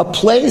and a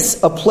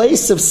place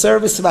of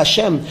service of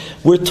Hashem.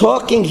 We're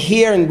talking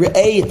here in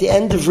Re'eh, at the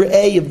end of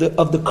Re'eh,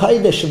 of the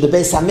Kalish, of the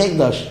Beis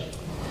HaMikdash.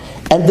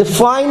 And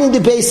defining the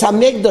Beis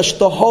HaMikdash,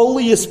 the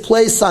holiest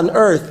place on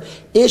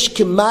earth, Ish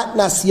kimat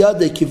nas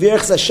yadei,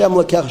 kivirchs Hashem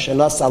lekech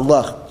shenas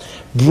Allah.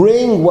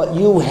 Bring what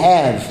you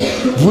have.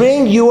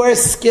 Bring your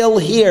skill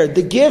here.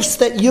 The gifts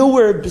that you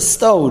were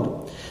bestowed.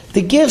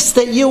 The gifts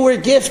that you were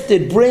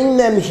gifted, bring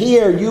them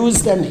here,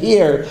 use them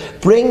here,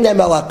 bring them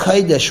El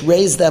HaKodesh,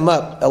 raise them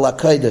up El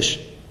HaKodesh.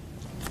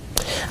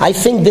 I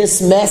think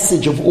this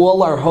message of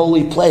all our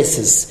holy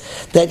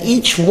places, that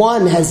each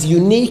one has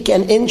unique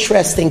and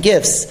interesting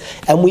gifts,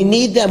 and we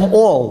need them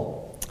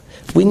all.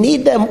 We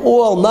need them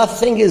all.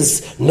 Nothing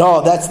is,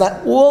 no, that's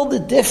not. All the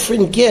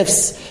different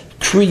gifts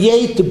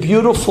create the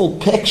beautiful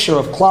picture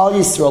of Klal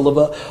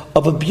Yisrael,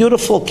 of a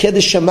beautiful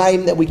Kiddush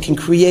Shamayim that we can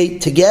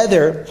create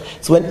together.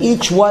 So when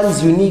each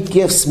one's unique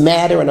gifts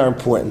matter and are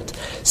important.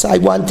 So I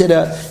wanted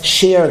to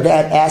share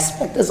that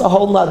aspect. There's a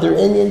whole other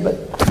inyan,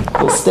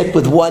 but we'll stick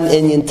with one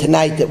inyan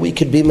tonight, that we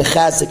could be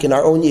mechazik in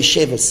our own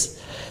yeshivas,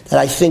 that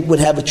I think would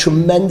have a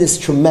tremendous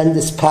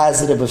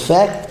positive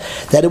effect,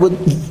 that it would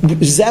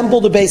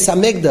resemble the Beis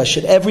HaMikdash,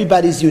 that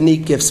everybody's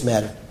unique gifts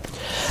matter.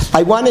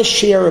 I want to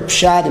share a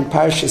pshat in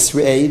Parshas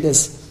Re'eh.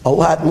 There's a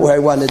lot more I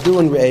want to do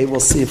in Re'eh. We'll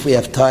see if we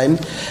have time.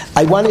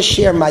 I want to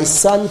share my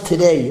son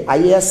today.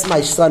 I asked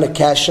my son a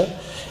kasha,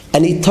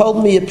 and he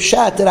told me a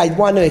pshat that I'd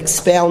want to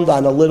expound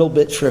on a little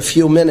bit for a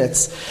few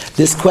minutes.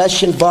 This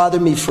question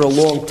bothered me for a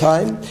long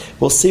time.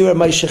 We'll see where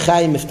Moshe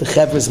Chaim, if the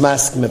Chevra is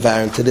masking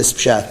mevarim to this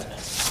pshat.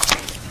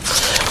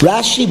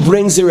 Rashi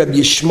brings a Rabbi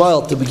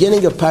Yishmael at the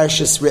beginning of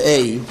Parshas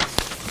Re'eh.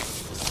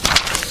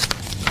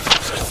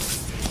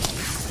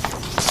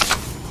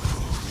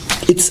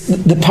 It's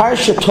the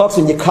parsha talks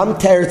when you come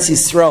to Eretz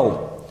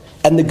Yisrael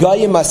and the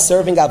Goyim are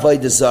serving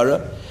Avodah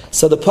Zarah.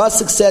 So the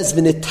pasuk says,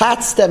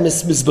 "V'nitatztem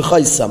es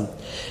mizbechaisam,"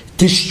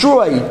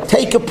 destroy,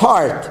 take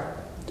apart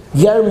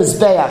their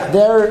mizbeach,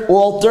 their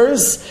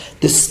altars,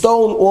 the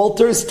stone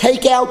altars.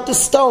 Take out the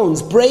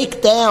stones,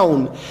 break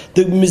down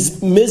the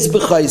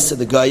mizbechais of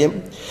the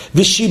Goyim.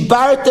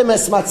 V'shibartem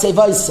es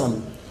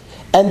matzevaisam,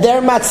 and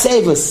their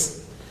matzevas,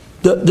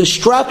 the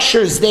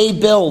structures they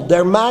build,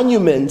 their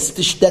monuments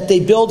that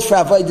they build for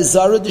Avodah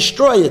Zarah,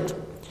 destroy it.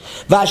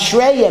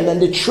 V'ashreyim, and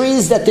the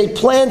trees that they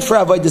plant for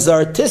Avodah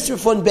Zarah,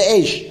 tisrifun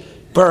be'esh,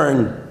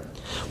 burn.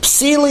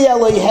 Psili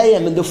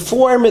Elohim, in the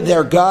form of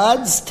their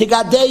gods,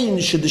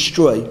 Tigadein should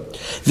destroy.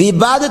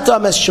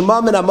 V'ibadatam es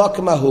shemam and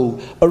amakim ahu,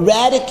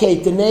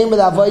 eradicate the name of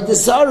the Avodah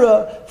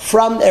Zarah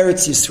from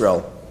Eretz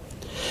Yisrael.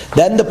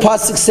 Then the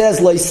pasuk says,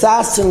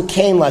 Loisasin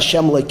kain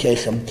l'Hashem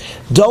lekechem.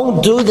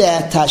 Don't do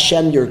that to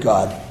Hashem your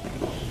God.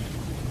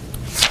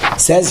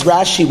 Says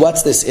Rashi,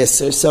 what's this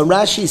Isser? So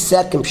Rashi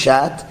second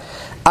pshat,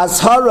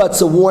 Azhara, it's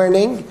a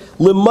warning,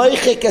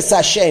 L'moichik es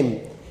Hashem.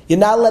 You're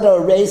not allowed to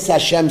erase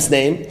Hashem's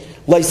name.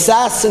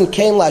 Loisasin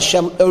kain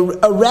l'Hashem,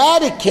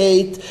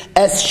 eradicate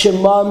es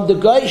shemam, the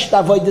Goyish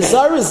Avodah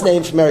Zarah's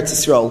name from Eretz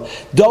Yisrael.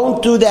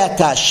 Don't do that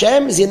to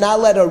Hashem, you're not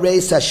allowed to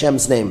erase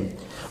Hashem's name.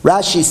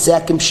 Rashi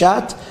second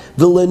pshat,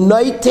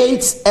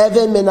 V'lenoitates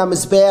even min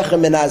ha-mizbeach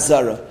min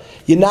ha-zara.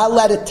 You're not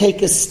allowed to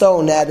take a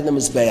stone out of the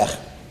mizbeach.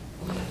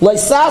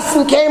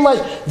 Loisasin kain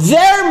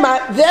their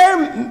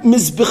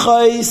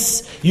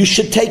mizbechais you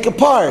should take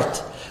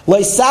apart.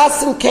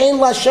 Loisasin kain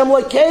l'Hashem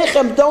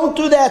lekechem. Don't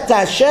do that to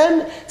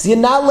Hashem. So you're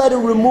not allowed to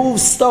remove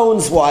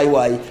stones.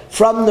 Why?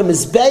 From the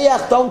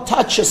mizbeach, don't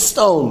touch a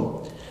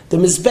stone. The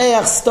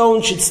mizbeach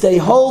stone should stay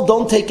whole.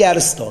 Don't take out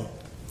a stone.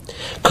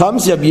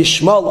 Comes Rabbi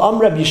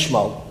Yishmael. Rabbi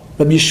Yishmael.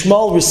 Rabbi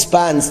Yishmael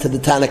responds to the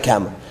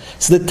Tanakama.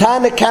 So the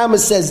Tanakama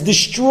says,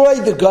 destroy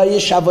the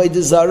Goyish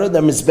Avodah Zarah, the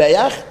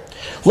mizbeach.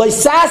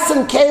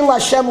 Loisasin kain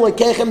l'Hashem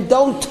lekechem.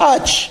 Don't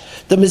touch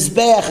the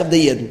mizbeach of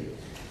the Yidden.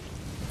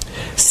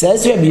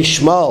 Says Rabbi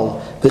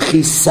Yishmael,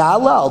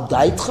 "V'chisala al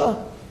daitcha."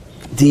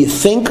 Do you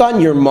think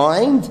on your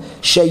mind,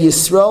 She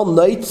Yisrael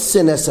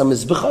noitzin es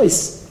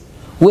hamizbechos?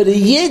 Would a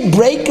Yid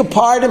break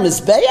apart a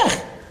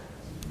mizbeach?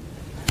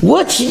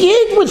 Which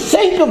Yid would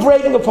think of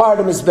breaking apart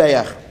a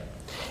mizbeach?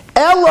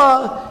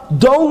 Ella,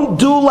 don't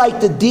do like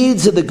the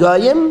deeds of the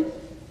Goyim,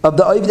 of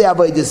the Ovdei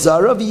Avodah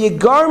Zarah.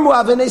 V'yigarmu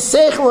avenei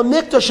seichel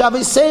hamikdash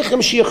avei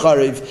seichem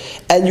shiachariv,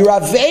 and your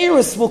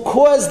aveirus will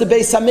cause the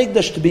Beis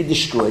Hamikdash to be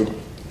destroyed.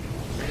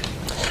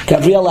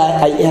 Gabriel,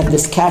 I have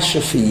this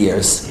kasha for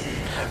years.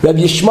 Rabbi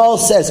Yishmael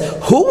says,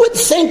 who would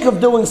think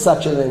of doing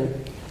such a thing?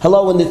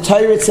 Hello, in the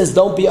Torah it says,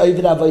 don't be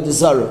Ovdei Avodah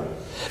Zarah.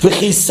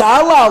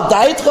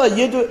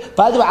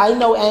 By the way, I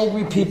know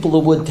angry people who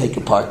would take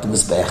apart the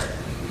Mizbech.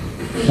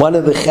 One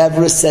of the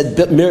Chevra said,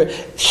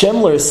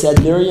 Shimler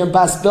said, Miriam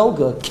Bas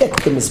Bilga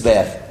kicked the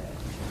Mizbech.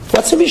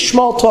 What's Rabbi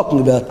Yishmael talking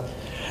about?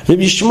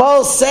 Rabbi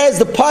Yishmael says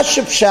the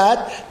Pashup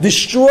Shat,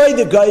 destroy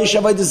the Goyish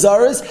Avodah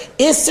Zarahs,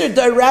 Isser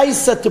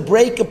Daraisa to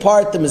break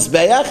apart the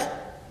Mizbeach,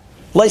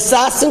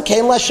 Leisasin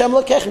kain l'Hashem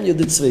lekechem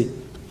Yuditzvi.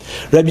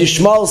 Rabbi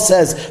Yishmael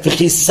says,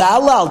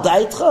 V'chisala al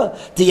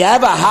daitcha, do you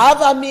have a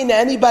hava mean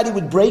anybody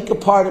would break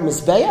apart a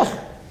Mizbeach?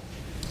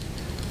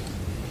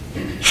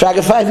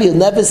 Shagafai, you'll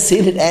never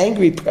seen it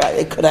angry.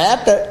 It could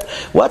happen.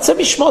 What's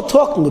Rabbi Yishmael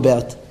talking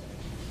about?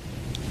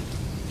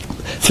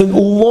 For a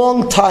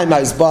long time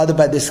I was bothered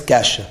by this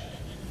kasha.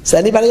 So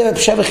anybody have a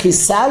psheva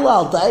chisala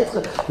al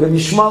daitcha? Rabbi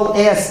Yishmael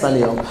asked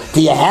Daniel,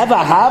 do you have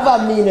a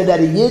hava meaner that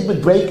a Yid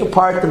would break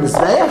apart the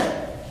Mizbeach?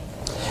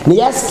 And he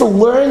has to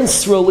learn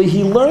slowly.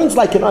 He learns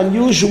like an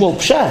unusual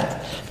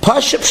pshat.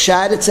 Pasha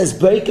pshat, it says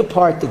break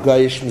apart the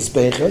Goyish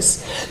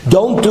Mizbeachas.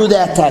 Don't do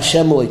that to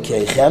Hashem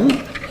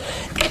lekechem.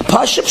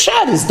 Pasha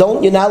pshat is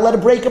you're not allowed to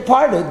break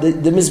apart the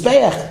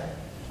Mizbeach.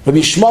 Rabbi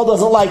Yishmael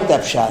doesn't like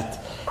that pshat.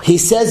 He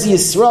says,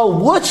 Yisrael,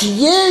 which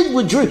Yid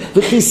would do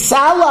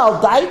V'chisala al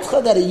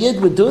daitcha, that a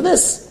Yid would do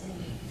this?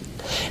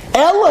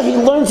 Ella, he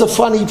learns a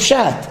funny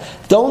pshat.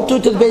 Don't do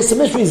it to the base of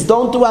Mishmar.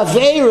 Don't do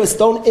Aveirus,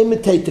 don't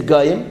imitate the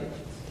Goyim.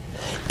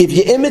 If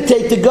you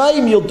imitate the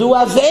Goyim, you'll do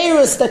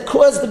Aveirus that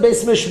caused the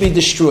base of Mishmar to be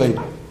destroyed.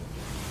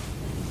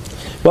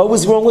 What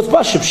was wrong with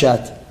Pasha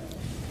pshat?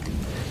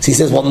 So he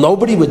says, well,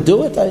 nobody would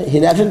do it. He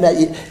never met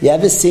you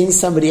ever seen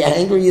somebody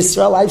angry,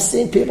 Yisrael? I've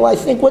seen people I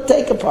think would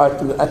take apart.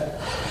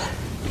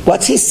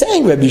 What's he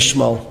saying, Rabbi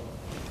Yishmael?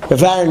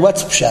 Rav Aaron,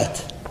 what's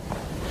pshat?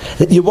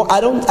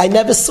 I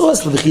never saw this.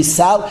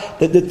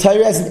 The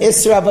Torah has an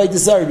Isra Avodah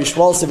Zarah. Rabbi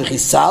Yishmael said,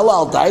 "V'chisala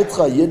al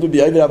daitcha Yid would be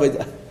Avodah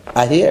Avodah."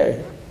 I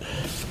hear.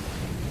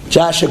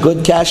 Josh, a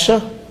good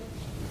kasha.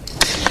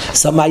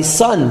 So my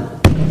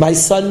son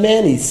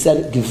Manny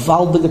said,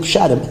 "Givaldig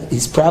pshat."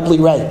 He's probably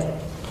right.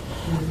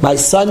 My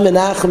son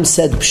Menachem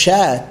said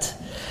pshat,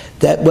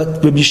 that what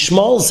Rabbi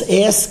Yishmael's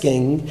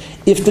asking,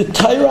 if the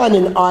Torah on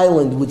an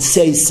island would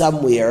say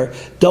somewhere,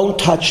 don't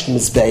touch the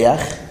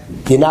Mizbeach,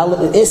 you're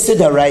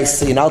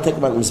not take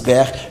about the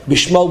Mizbeach, Rabbi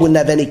Yishmael wouldn't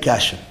have any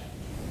kasha.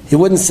 He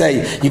wouldn't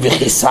say,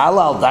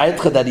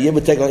 that he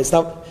would take on.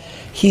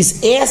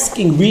 He's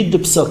asking, read the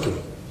psukim.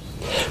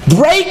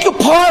 Break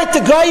apart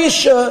the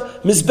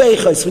Goyisha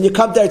Mizbechos when you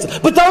come there.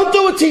 But don't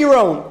do it to your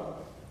own.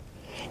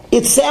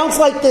 It sounds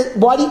like that.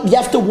 Why do you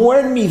have to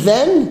warn me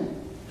then?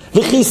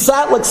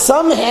 Like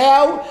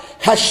somehow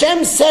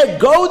Hashem said,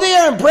 go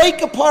there and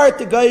break apart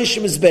the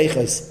Goyisha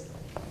Mizbechos.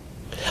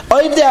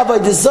 Break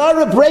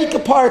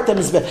apart the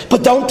Mizbech,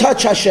 but don't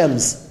touch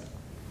Hashem's.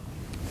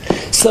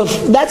 So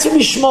that's what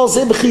Mishmar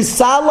said.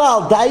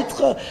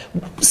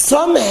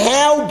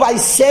 Somehow, by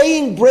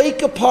saying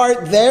break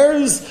apart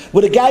theirs,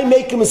 would a guy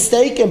make a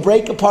mistake and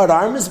break apart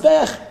our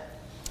Mizbech?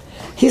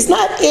 He's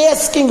not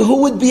asking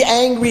who would be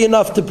angry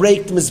enough to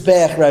break the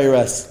Mizbech,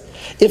 Rairas.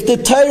 If the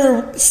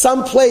Torah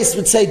someplace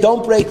would say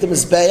don't break the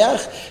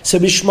Mizbech, so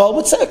Mishmar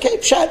would say, okay,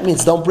 Pshat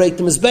means don't break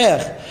the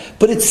Mizbech.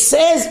 But it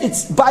says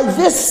it's by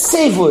this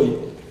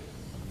Sevoy.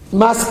 A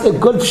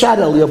good pshat,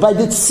 Elio. By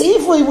the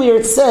tzivui where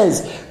it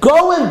says,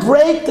 go and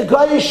break the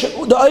Goyish,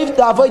 the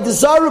Avodah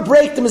Zarah,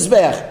 break the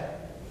Mizbech.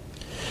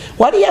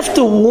 Why do you have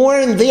to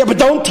warn there, but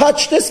don't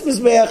touch this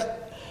Mizbech?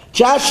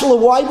 Joshua,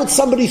 why would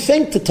somebody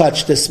think to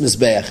touch this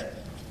Mizbech?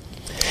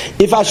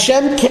 If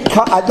Hashem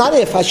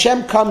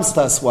comes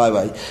to us, why?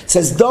 It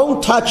says,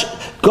 don't touch,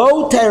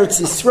 go to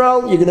Eretz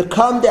Yisrael, you're going to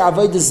come there,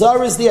 Avodah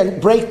Zarah is there,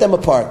 and break them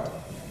apart.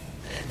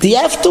 Do you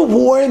have to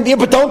warn there,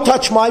 but don't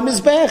touch my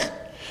Mizbech?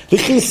 Would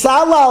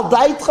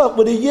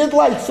a Yid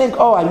like think,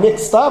 oh, I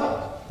mixed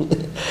up?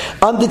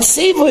 On the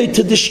tzivui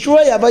to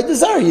destroy Avodah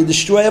Zarah, you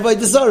destroy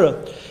Avodah Zarah.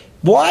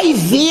 Why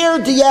there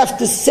do you have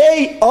to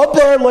say, but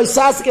don't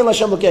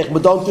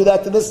do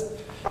that to this?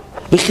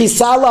 What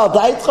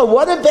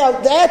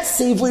about that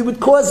tzivui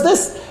would cause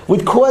this?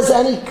 Would cause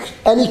any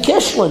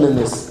kishlin in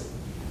this?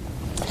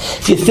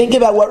 If you think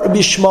about what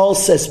Rabbi Shmuel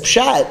says,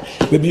 Pshat,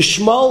 Rabbi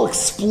Shmuel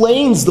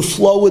explains the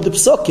flow of the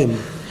psukim.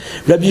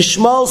 Rabbi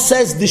Shmuel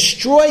says,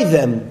 destroy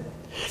them.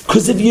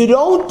 Because if you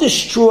don't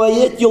destroy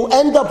it, you'll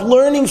end up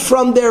learning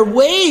from their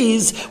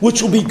ways,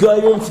 which will be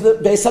going for the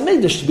Beis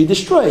HaMikdash to be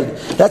destroyed.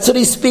 That's what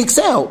he speaks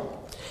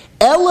out.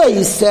 Ella,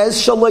 he says,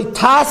 Shaloi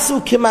tasu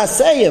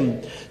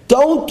kimaseyim.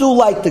 Don't do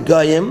like the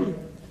Goyim,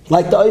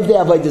 like the Oivdei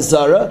Avodah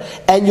Zarah,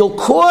 and you'll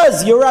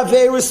cause, your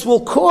Averis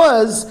will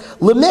cause,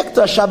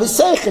 Lemikdash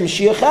Aviseichem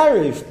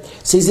Shiachariv.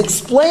 So he's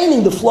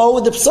explaining the flow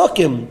of the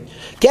Psukim.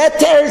 Get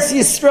to Eretz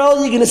Yisrael,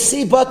 you're going to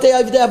see Batei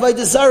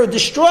Avodah Zarah,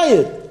 destroy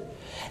it.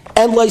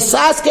 And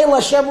Loisaskein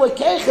Lashem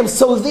Lekechem,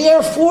 so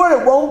therefore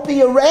it won't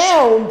be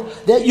around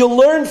that you'll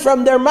learn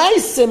from their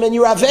Maisim and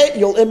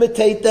you'll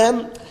imitate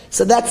them.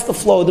 So that's the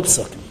flow of the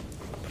Psukim.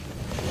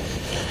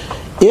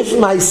 If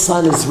my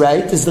son is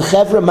right, is the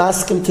Chevra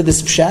maskim to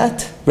this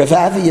Pshat? Rav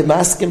Avi, you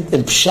maskim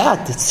in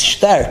Pshat, it's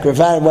stark. Rav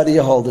Aaron, what do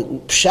you hold?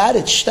 In Pshat,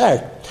 it's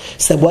stark.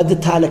 So what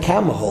did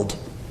Tanakama hold?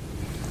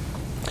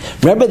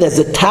 Remember, there's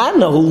a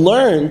Tana who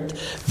learned,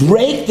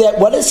 break that.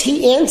 What does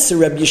he answer,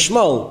 Rabbi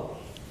Yishmael?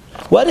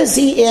 What does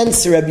he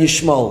answer, Rabbi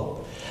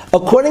Yishmael?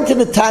 According to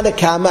the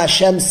Tanakama,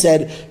 Hashem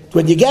said,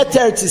 when you get to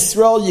Eretz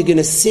Yisrael, you're going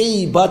to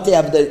see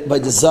Batei by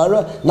the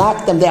Zara,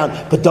 knock them down.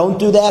 But don't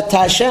do that to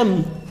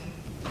Hashem.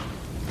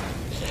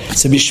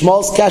 So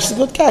Bishmael's kasha is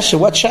good kasha.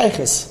 What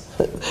shaykhs?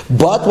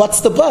 But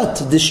what's the but?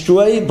 To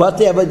destroy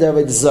Batei by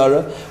the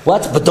Zara.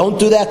 What? But don't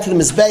do that to the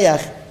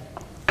Mizbeach.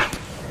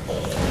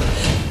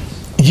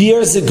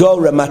 Years ago,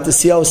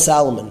 Ramatasiyahu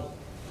Salomon,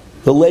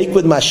 the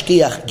Lakewood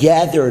Mashkiach,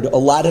 gathered a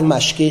lot of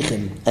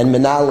Mashkichim and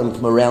Menalim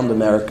from around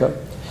America,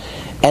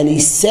 and he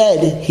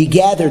said he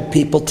gathered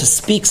people to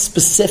speak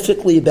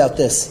specifically about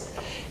this.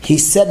 He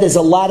said there's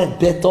a lot of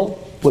bittul,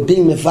 we're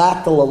being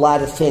mevatel a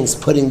lot of things,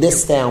 putting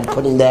this down,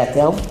 putting that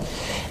down,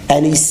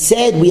 and he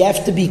said we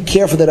have to be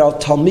careful that our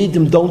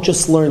Talmidim don't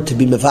just learn to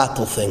be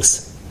mevatel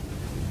things.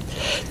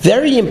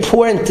 Very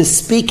important to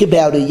speak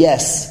about a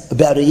yes,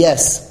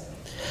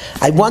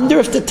 I wonder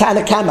if the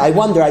Tanakhama,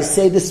 I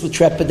say this with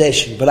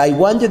trepidation, but I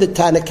wonder the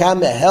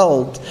Tanakhama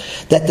held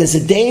that there's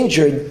a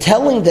danger in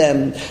telling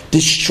them,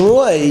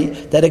 destroy,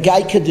 that a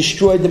guy could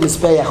destroy the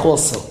Mizbeach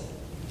also.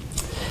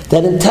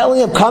 That in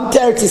telling him, come to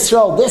Eretz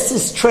Yisrael, this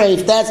is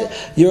treif,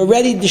 you're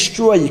already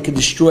destroyed, you can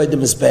destroy the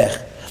Mizbeach.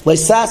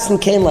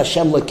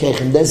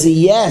 There's a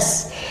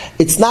yes.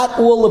 It's not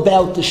all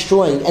about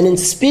destroying. And in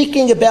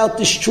speaking about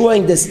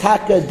destroying, there's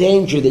taka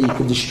danger that you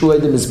can destroy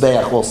the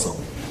Mizbeach also.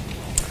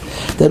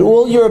 That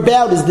all you're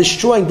about is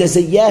destroying. There's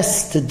a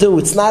yes to do.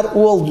 It's not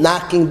all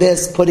knocking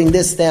this, putting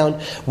this down.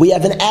 We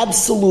have an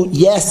absolute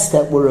yes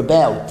that we're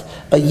about.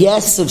 A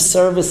yes of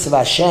service of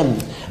Hashem.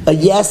 A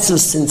yes of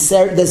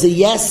sincerity. There's a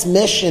yes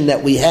mission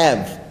that we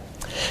have.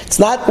 It's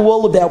not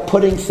all about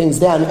putting things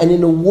down. And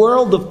in a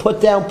world of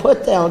put down,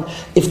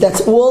 if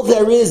that's all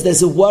there is,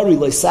 there's a worry.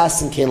 That's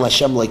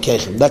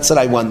what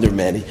I wonder,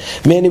 Manny.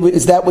 Manny,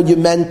 is that what you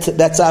meant?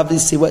 That's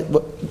obviously what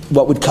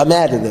would come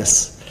out of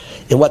this.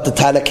 And what the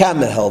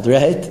Tanakhama held,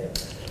 right?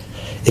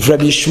 If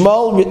Rabbi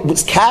Shmuel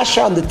was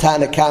kasha on the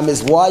Tanakhama,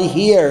 is why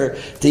here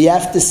do you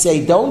have to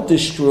say don't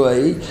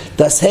destroy?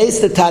 Thus,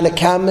 the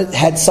Tanakhama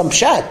had some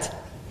pshat.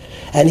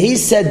 And he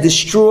said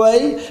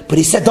destroy, but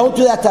he said don't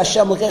do that to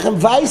Hashem.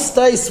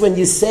 When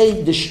you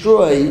say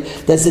destroy,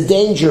 there's a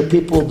danger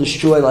people will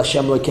destroy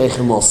Hashem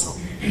also.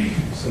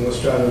 So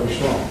let's try to be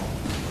strong.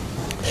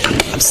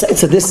 I'm saying,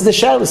 so this is the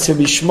Shaila. So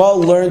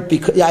Mishmar learned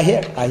because I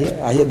hear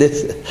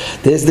this.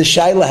 There's the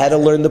Shaila how to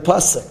learn the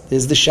pasuk.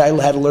 There's the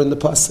Shaila how to learn the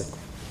pasuk.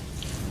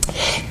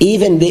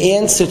 Even the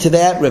answer to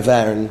that, Rav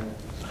Aaron,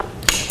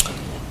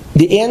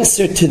 the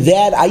answer to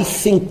that, I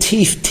think,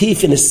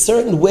 Tif, in a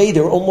certain way,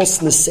 they're almost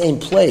in the same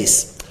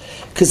place.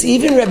 Because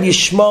even Rabbi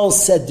Yishmael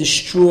said,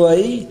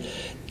 destroy,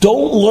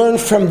 don't learn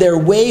from their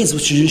ways,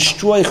 which will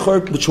destroy,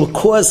 which will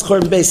cause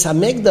Churban Beis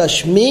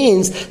Hamikdash,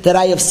 means that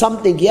I have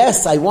something,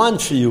 yes, I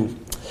want for you.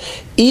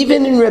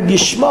 Even in Rabbi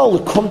Yishmael,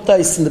 the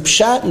Kumtais and the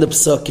Pshat and the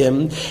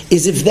Psukim,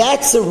 is if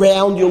that's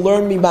around, you'll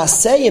learn me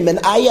Masayim, and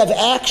I have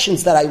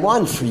actions that I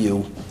want for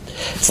you.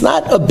 It's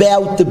not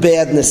about the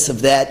badness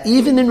of that.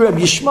 Even in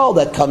Rabbi Yishmael,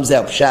 that comes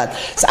out Pshat.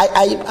 So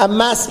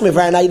I'm asking,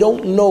 and I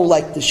don't know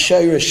like the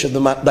Shayrish of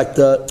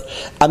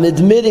I'm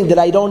admitting that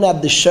I don't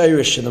have the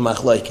Shayrish of the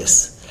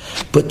Machlokes.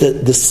 But the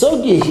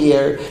sugya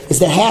here is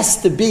there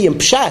has to be in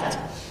Pshat.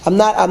 I'm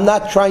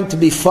not trying to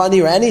be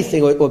funny or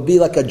anything, or be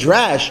like a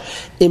drash.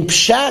 In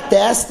Pshat,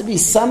 there has to be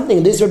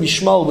something. This Rabbi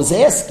Yishmael was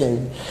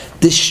asking,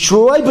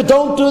 destroy, but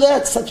don't do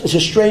that. Such a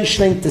strange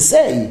thing to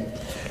say.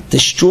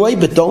 Destroy,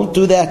 but don't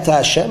do that to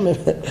Hashem.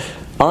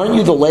 Aren't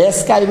you the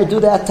last guy who would do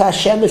that to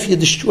Hashem if you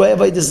destroy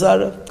Avodah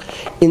Zarah?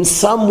 In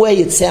some way,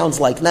 it sounds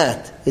like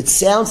that. It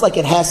sounds like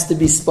it has to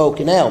be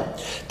spoken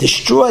out.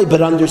 Destroy,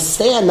 but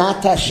understand,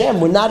 not to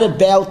Hashem. We're not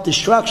about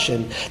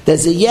destruction.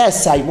 There's a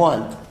yes, I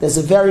want. There's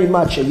a very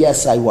much a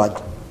yes, I want.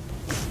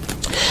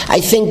 I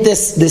think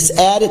this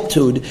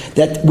attitude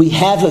that we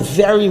have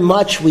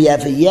we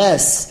have a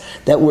yes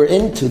that we're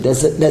into.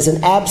 There's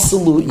an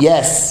absolute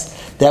yes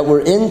that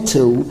we're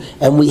into,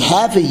 and we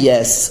have a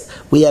yes.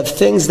 We have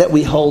things that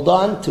we hold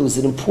on to is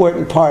an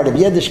important part of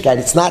Yiddishkeit.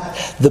 It's not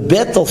the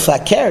betel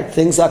fakir.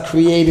 Things are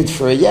created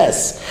for a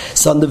yes.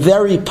 So on the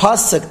very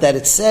pasuk that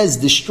it says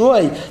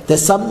destroy,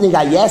 there's something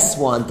I yes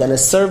want and a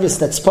service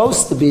that's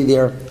supposed to be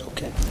there.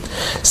 Okay.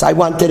 So I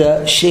wanted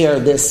to share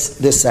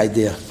this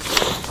idea.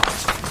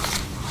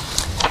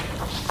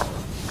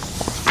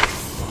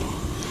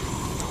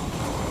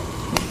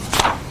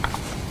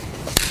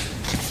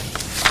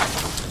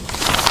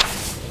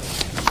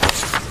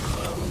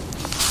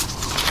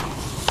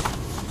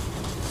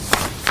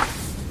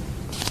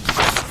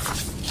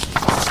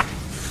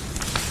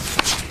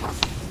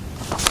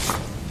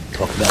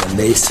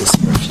 Basis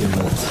for a few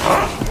minutes.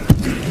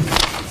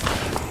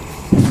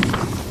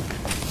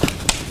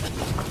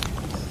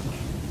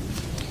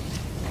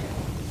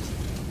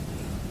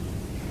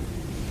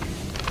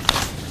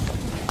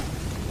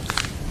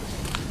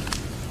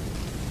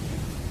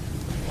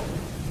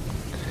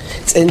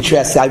 It's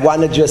interesting. I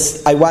want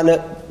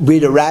to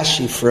read a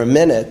Rashi for a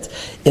minute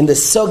in the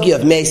Sugya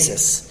of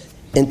Mesis.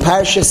 In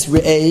Parshas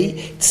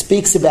Re'eh, it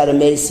speaks about a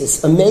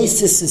Mesis. A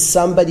Mesis is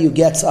somebody who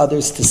gets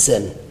others to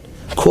sin.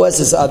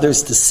 Causes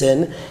others to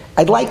sin.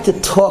 I'd like to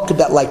talk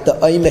about like the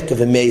oimek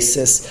of a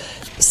mesis.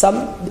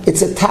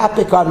 It's a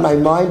topic on my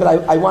mind,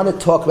 but I want to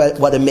talk about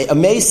what a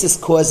mesis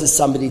causes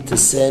somebody to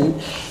sin.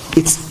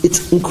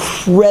 It's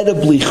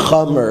incredibly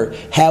chomer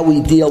how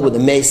we deal with a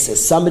mesis.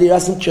 Somebody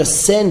doesn't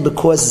just sin but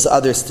causes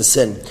others to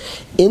sin.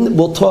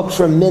 We'll talk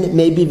for a minute,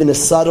 maybe even a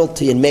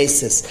subtlety in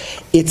mesis.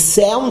 It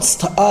sounds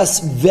to us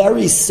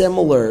very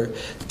similar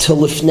to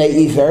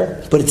lifnei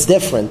iver, but it's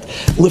different.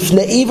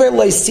 Lifnei iver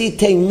loisite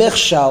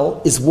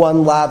michshal is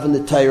one lav in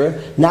the Torah,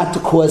 not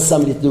to cause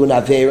somebody to do an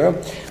avera.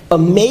 A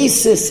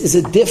mesis is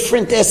a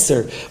different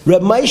esser.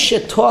 Reb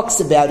Moshe talks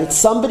about it.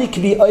 Somebody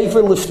could be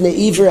over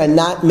lifnei iver and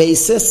not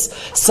mesis.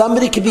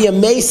 Somebody could be a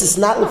mesis,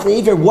 not lifnei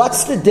iver.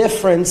 What's the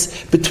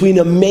difference between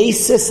a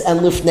mesis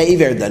and lifnei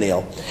iver,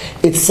 Daniel?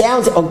 It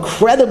sounds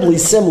incredibly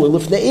similar.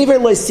 Lifnei iver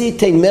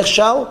loisite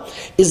michshal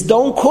is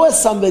don't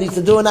cause somebody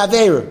to do an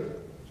avera.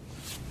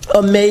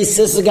 A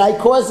mesis, a guy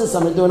causes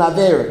someone to do an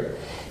avera.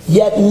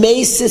 Yet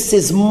mesis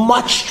is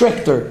much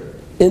stricter.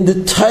 In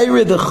the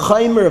Torah, the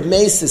chaimer of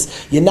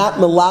mesis, you're not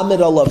melamed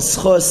olav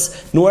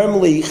schos.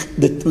 Normally,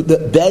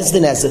 the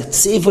Bezdin has a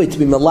tzivui to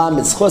be melamed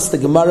schos. The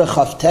Gemara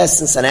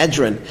Chavtes in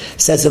Sanhedrin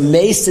says a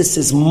mesis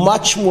is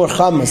much more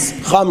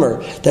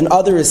chamer than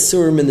other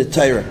asurim in the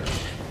Torah.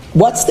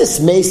 What's this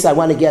mesis? I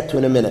want to get to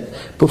in a minute.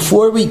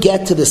 Before we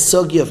get to the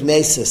sugya of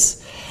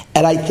mesis,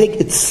 and I think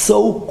it's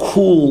so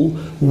cool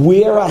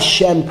where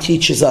Hashem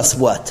teaches us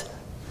what.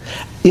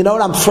 You know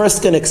what? I'm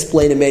first going to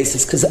explain a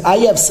mesis because I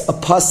have a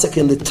pasuk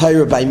in the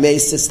Torah by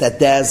mesis that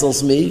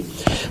dazzles me.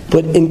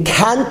 But in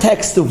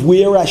context of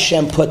where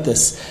Hashem put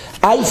this,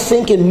 I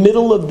think in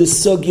middle of the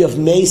sugya of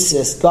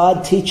mesis,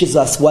 God teaches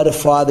us what a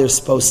father is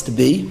supposed to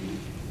be,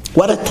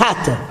 what a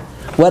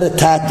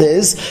tata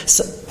is.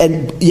 So,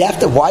 and you have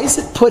to. Why is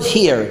it put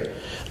here?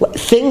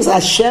 Things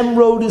Hashem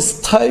wrote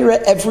His Torah,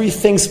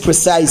 everything's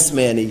precise,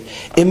 Manny.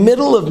 In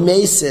middle of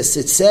mesis,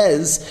 it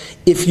says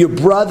if your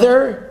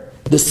brother,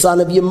 the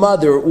son of your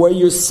mother, or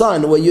your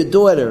son, or your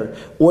daughter,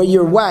 or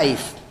your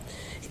wife.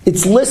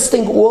 It's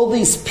listing all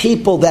these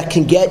people that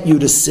can get you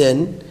to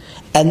sin.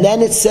 And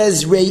then it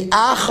says,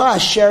 Re'acha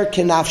asher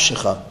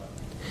kenafshecha.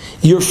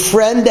 Your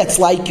friend that's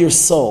like your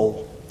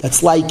soul,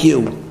 that's like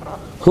you.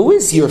 Who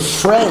is your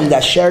friend,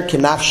 Asher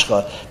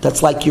Kenafshcha,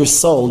 that's like your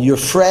soul? Your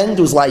friend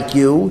who's like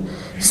you,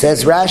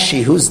 says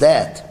Rashi, who's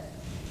that?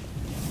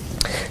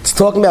 It's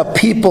talking about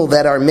people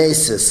that are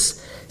mesis.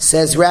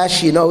 Says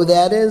Rashi, you know who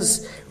that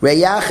is?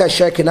 Reyach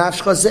Asher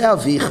Kenafshcha ze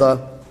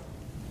avicha.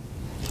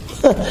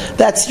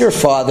 That's your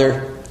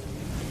father.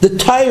 The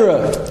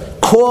Torah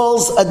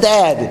calls a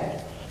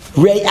dad.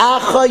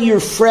 Re'acha, your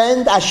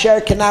friend,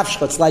 Asher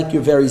Kenafshcha. It's like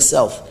your very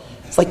self.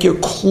 It's like your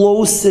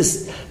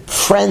closest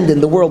friend in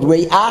the world.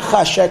 Re'acha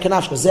Asher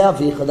Kenafshcha ze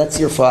avicha. That's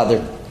your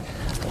father.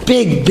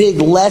 Big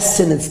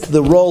lesson into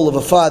the role of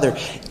a father.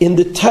 In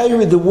the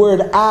Torah, the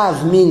word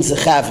av means a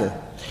chaver.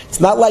 It's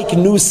not like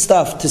new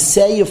stuff. To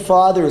say your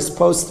father is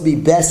supposed to be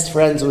best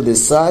friends with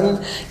his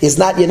son is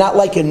not. You're not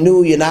like you're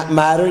not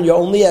modern. You're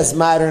only as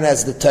modern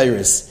as the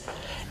Torah is.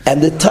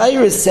 And the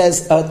Torah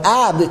says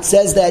av. It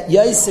says that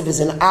Yosef is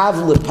an av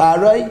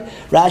leparai.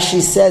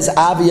 Rashi says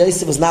av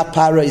Yosef was not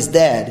Parai's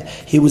dad.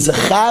 He was a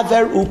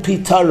chaver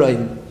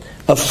upitarai,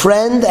 a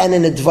friend and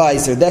an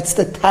advisor. That's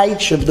the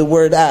taich of the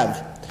word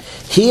av.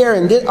 Here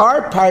in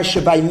our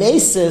parsha by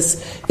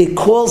Mesis, it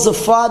calls a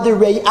father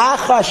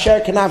Re'acha Asher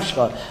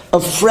Kenafshcha, a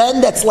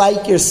friend that's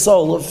like your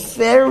soul, a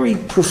very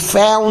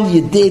profound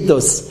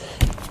yedidus,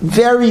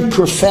 very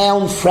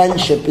profound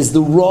friendship is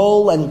the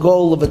role and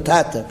goal of a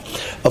tata.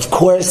 Of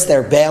course,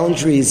 there are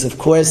boundaries. Of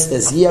course,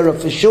 there's yira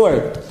for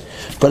sure.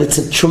 But it's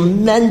a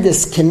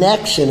tremendous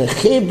connection, a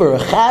chibur, a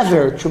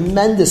chaver, a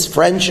tremendous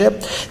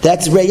friendship.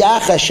 That's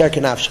Re'ach Asher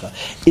Kenafshcha.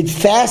 It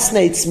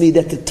fascinates me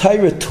that the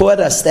Torah taught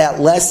us that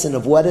lesson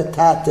of what a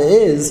tata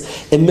is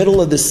in the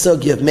middle of the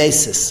sugya of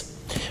mesis.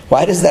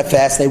 Why does that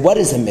fascinate? What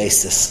is a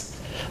mesis?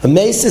 A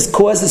mesis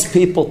causes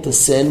people to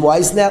sin. Why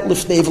isn't that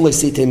lifnei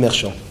v'loisitei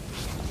michshol?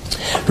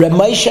 Reb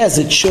Moshe has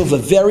a tshuva,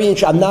 very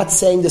interesting. I'm not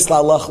saying this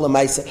la'alach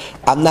l'maisa.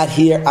 I'm not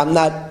here. I'm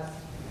not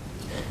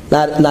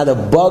a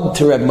bug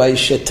to Reb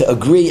Moshe to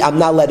agree. I'm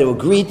not allowed to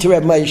agree to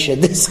Reb Moshe,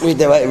 disagree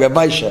to Reb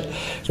Moshe.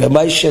 Reb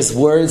Moshe's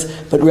words.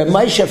 But Reb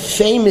Moshe,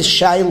 famous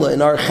shaila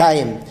in Ar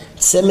Chaim,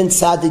 Siman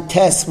Tzadi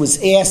Tes,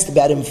 was asked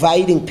about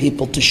inviting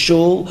people to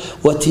shul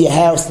or to your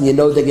house and you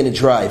know they're going to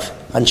drive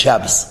on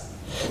Shabbos.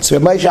 So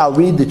Reb Moshe, I'll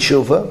read the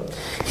tshuva.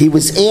 He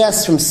was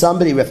asked from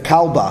somebody, Rav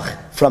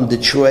Kalbach from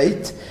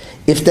Detroit,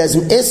 if there's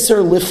an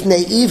Isser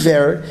Lifnei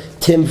Iver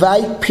to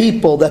invite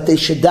people that they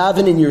should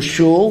daven in your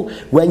shul,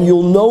 when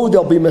you'll know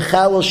they'll be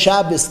Mechalel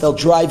Shabbos, they'll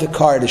drive a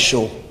car to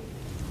shul.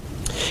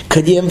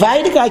 Could you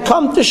invite a guy,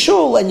 come to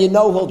shul, and you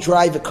know he'll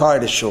drive a car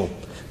to shul?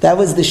 That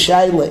was the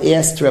shaila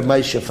asked Reb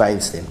Moshe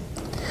Feinstein.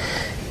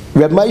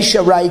 Reb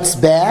Moshe writes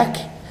back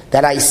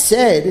that I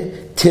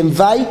said to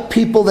invite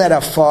people that are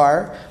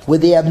far, where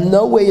they have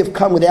no way of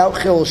coming without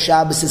Chilul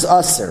Shabbos is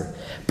Usser.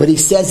 But he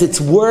says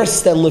it's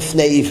worse than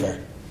Lifnei Iver.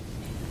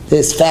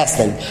 It's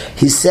fasting.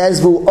 He says,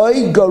 it's the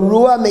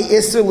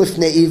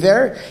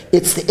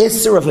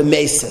Isser of a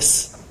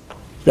Mesis.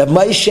 Reb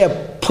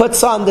Moshe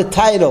puts on the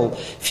title,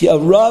 if a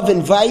Rav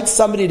invites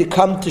somebody to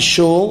come to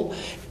shul,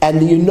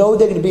 and you know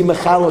they're going to be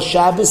Mechalel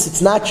Shabbos,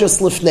 it's not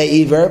just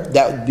Lifnei Iver,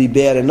 that would be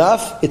bad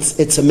enough, it's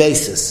a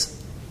Mesis.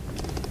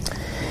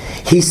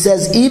 He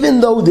says,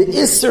 even though the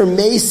Isser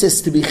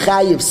Mesis to be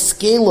Chayiv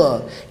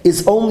Skela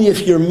is only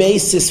if you're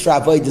Mesis for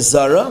Avodah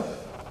Zarah,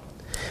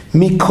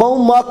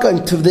 Mikol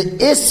Makan to the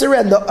Isser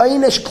and the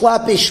Einish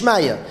Klape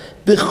Shmaya,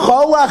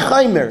 B'chol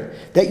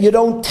HaChaimer, that you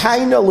don't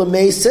taina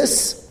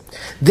l'mesis,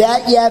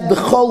 that you have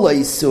B'chol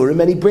HaYisurim,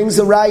 and he brings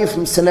a raya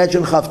from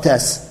Sanhedrin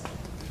Chavtes.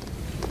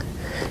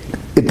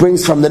 It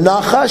brings from the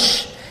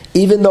Nachash,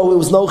 even though it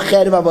was no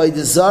Cherev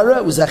Avodah Zarah,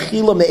 it was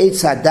Achila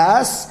Me'etz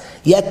Hadas,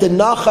 yet the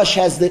Nachash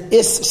has the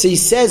Isser. So he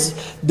says,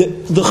 the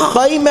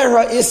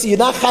Chaimer HaIsser, you're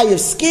not Chayiv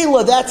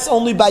Skila, that's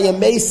only by a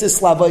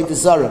Mesis L'Avodah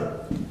Zarah.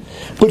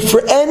 But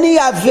for any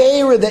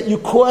Aveira that you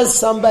cause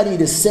somebody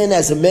to sin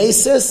as a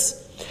Mesis,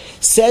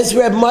 says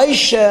Reb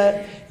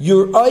Moshe,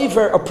 you're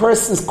over, a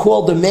person's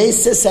called a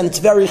Mesis, and it's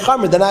very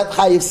chamer, they're not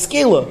Chayiv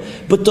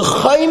Skila. But the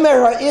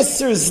Chaimer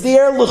HaIsser is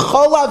there,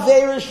 L'chol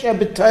Aveira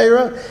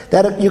Shebetayra,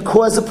 that you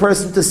cause a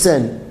person to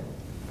sin.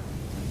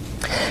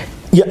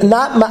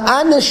 Not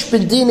Ma'anish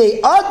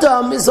B'dinei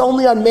Adam is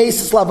only on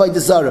Mesis L'Avodah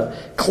Zarah.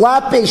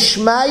 Klape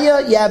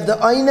Shmaya, you have the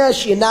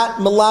Einish, you're not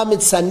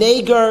Melamed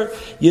Sanegar,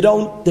 you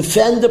don't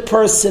defend a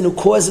person who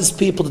causes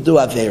people to do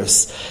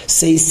Averis.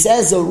 So he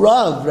says a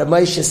Rav, Reb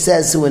Moshe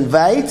says, who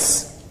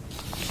invites,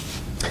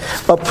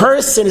 a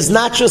person is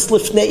not just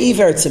Lifnei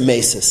Iver, it's a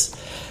Mesis.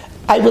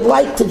 I would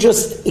like to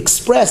just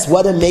express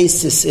what a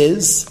Mesis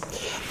is.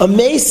 A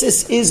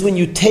Mesis is when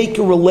you take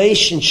a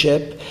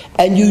relationship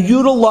and you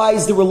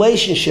utilize the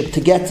relationship to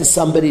get to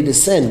somebody to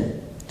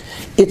sin.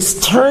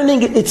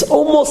 It's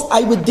almost,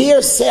 I would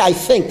dare say, I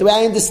think, the way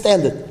I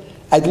understand it,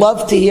 I'd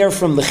love to hear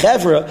from the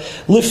Chevra,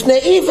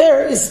 Lifnei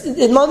Iver is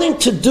nothing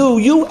to do,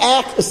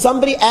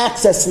 somebody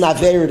acts as an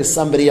Aveira to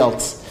somebody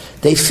else.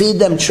 They feed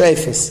them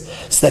treifas.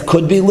 So that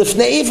could be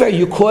Lifnei Iver,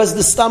 you cause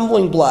the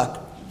stumbling block.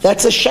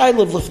 That's a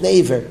shayla of Lifnei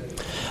Iver.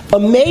 A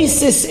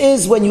mesis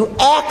is when you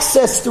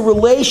access the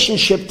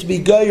relationship to be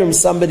goyim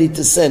somebody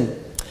to sin.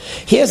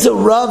 Here's a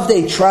Rav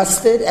they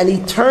trusted, and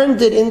he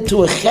turned it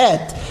into a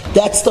chet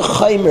That's the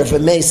chaimer of a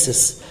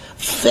mesis.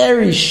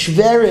 Very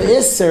shvera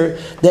iser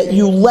that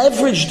you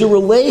leverage the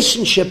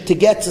relationship to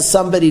get to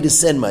somebody to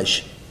sin,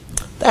 Moshe.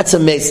 That's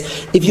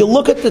amazing. If you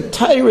look at the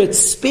Torah, it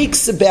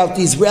speaks about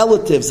these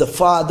relatives, a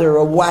father,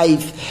 a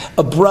wife,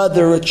 a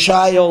brother, a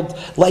child,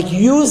 like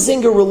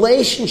using a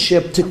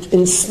relationship to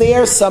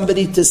ensnare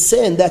somebody to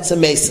sin. That's a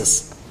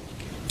mesis.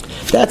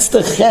 That's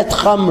the chet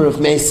chamr of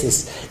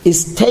mesis,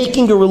 is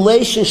taking a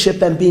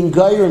relationship and being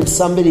gairim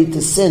somebody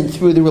to sin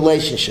through the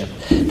relationship.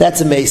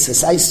 That's a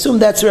mesis. I assume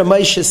that's what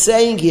Moshe is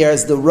saying here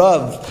as the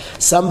Rav.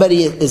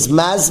 Somebody is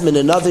mazmin,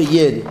 another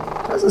yid. It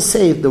doesn't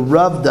say if the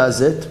Rav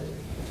does it.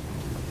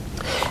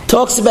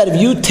 Talks about if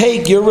you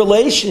take your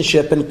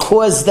relationship and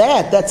cause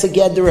that, that's a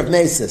geder of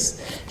mesis.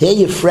 Here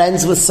you're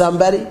friends with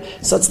somebody,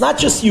 so it's not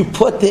just you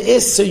put the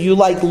isser, you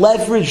like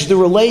leverage the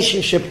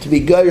relationship to be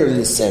goyer in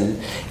the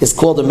sin. It's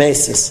called a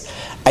mesis.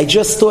 I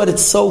just thought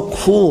it's so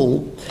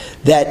cool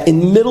that in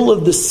the middle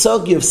of the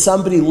sugya of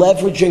somebody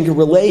leveraging a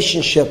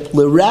relationship,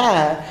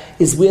 l'ra,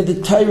 is where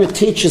the Torah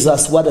teaches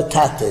us what a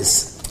tat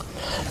is.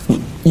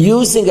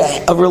 Using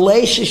a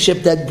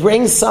relationship that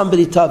brings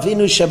somebody to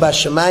Avinu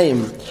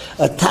Shabashamayim,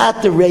 a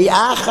tata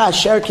re'acha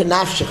asher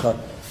kenafshecha,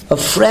 a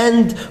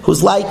friend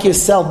who's like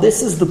yourself.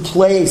 This is the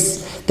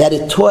place that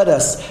it taught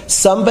us.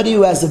 Somebody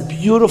who has a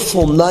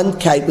beautiful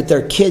nunkite with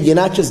their kid, you're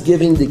not just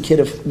giving the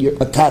kid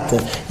a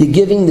tata, you're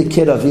giving the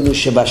kid Avinu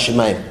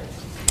Shabashamayim.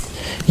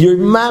 You're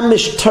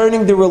mamish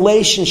turning the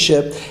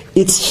relationship.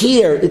 It's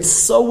here. It's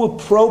so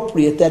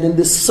appropriate that in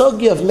the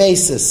sugya of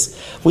mesis,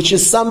 which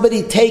is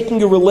somebody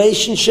taking a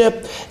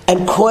relationship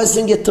and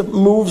causing it to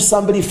move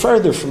somebody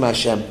further from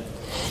Hashem,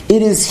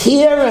 it is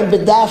here and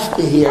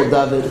bedafka here,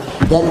 David,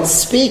 that it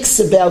speaks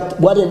about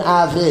what an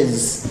av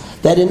is.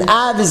 That an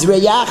av is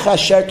reyacha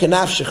asher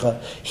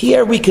kenafshecha.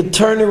 Here we could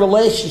turn a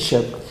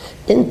relationship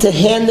into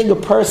handing a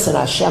person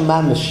Hashem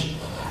mamish.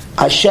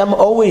 Hashem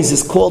always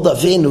is called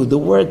Avinu. The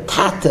word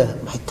tata,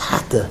 my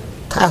tata,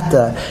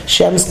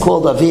 Hashem is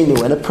called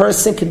Avinu. And a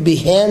person can be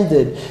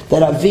handed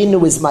that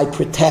Avinu is my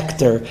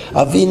protector,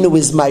 Avinu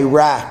is my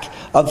rock,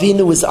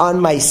 Avinu is on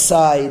my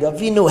side,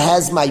 Avinu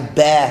has my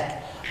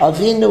back,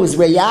 Avinu is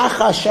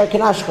Reyacha Asher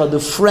Kenashcha, the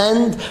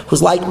friend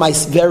who's like my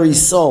very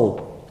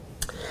soul.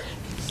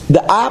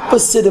 The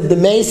opposite of the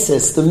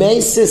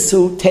mesis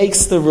who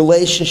takes the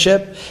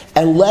relationship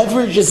and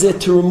leverages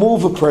it to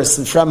remove a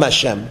person from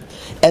Hashem.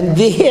 And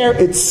there,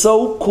 it's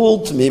so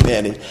cool to me,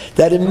 Manny,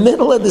 that in the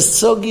middle of the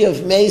sugya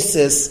of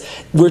mesis,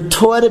 we're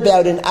taught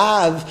about an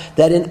av,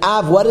 that an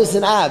av, what is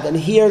an av? And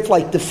here it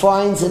like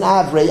defines an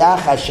av,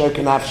 re'ach asher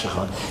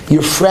kenafshecha,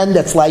 your friend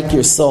that's like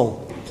your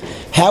soul.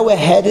 How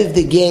ahead of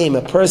the game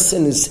a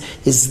person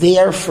is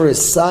there for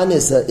his son,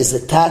 is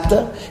a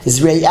tata,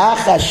 is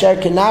re'ach asher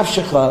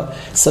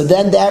kenafshecha, so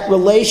then that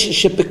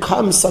relationship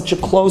becomes such a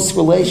close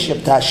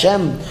relationship to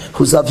Hashem,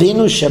 who's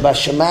Avinu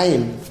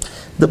Shebashamayim.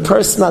 The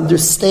person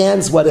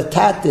understands what a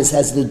tat is,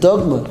 has the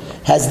dogma,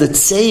 has the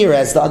tseir,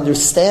 has the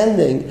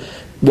understanding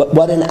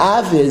what an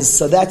av is,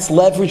 so that's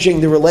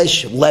leveraging the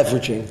relationship.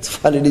 Leveraging. It's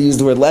funny to use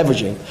the word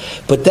leveraging.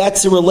 But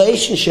that's a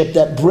relationship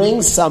that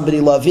brings somebody,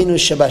 Lavinu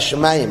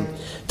Shabashamayim,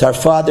 to our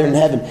Father in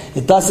heaven.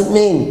 It doesn't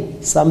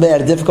mean somebody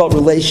had a difficult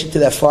relation to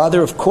their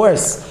father. Of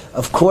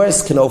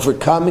course, can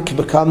overcome it, can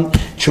become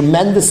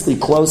tremendously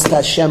close to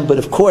Hashem, but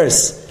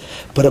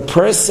a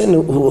person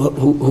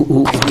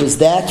who is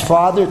that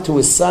father to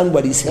his son,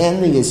 what he's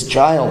handling his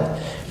child,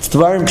 it's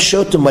dvarim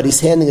pshutim, what he's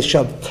handling his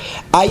child.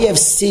 I have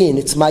seen,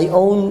 it's my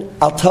own,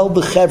 I'll tell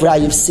b'chevra, I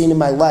have seen in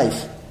my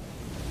life.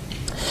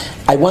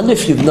 I wonder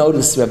if you've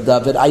noticed, Reb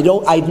David,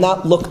 I've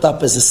not looked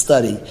up as a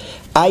study.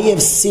 I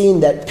have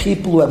seen that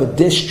people who have a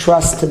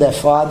distrust to their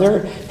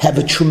father have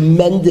a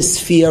tremendous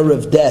fear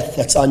of death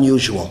that's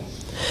unusual.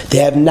 They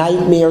have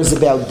nightmares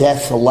about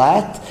death a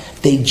lot.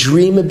 They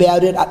dream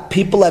about it.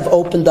 People have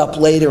opened up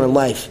later in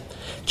life.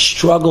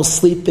 Struggle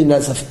sleeping.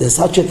 There's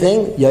such a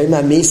thing. Yom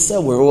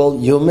HaMisa, we're all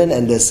human,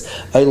 and there's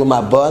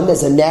Olam Haba.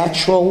 There's a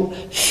natural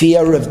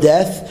fear of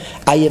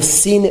death. I have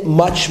seen it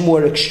much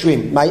more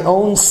extreme. My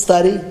own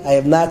study, I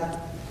have not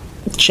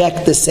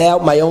checked this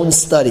out, my own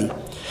study.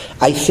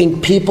 I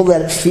think people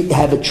that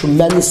have a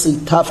tremendously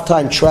tough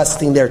time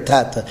trusting their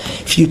tata.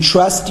 If you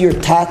trust your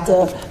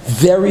tata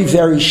very,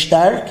 very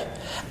stark,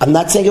 I'm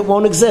not saying it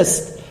won't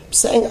exist. I'm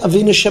saying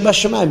Avinu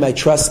Shabashamayim, I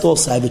trust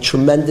also. I have a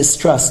tremendous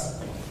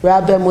trust.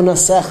 Rabbi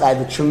Munasech, I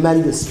have a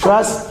tremendous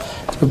trust.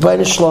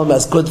 Rabbi Shalom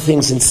has good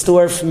things in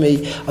store for me.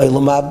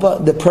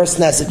 The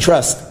person has a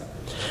trust.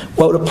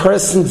 What a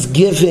person's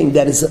giving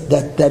that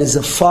is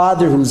a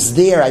father who's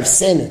there, I've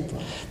seen it.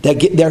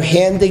 They're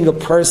handing a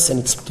person,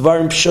 it's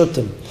Dvarim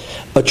Pshutim,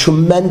 a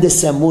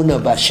tremendous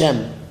emunah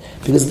b'Hashem.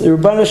 Because the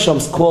Rebbeinu Shalom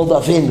is called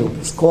Avinu,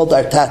 it's called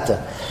our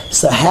Tata.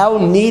 So how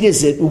neat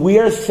is it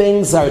where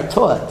things are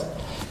taught?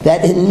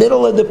 That in the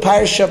middle of the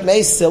parasha of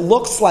Mesa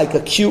looks like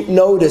a cute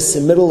notice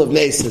in the middle of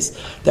Meses.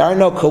 There are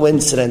no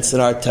coincidences in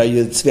our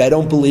Torah. I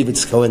don't believe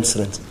it's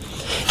coincidence.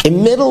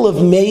 In middle of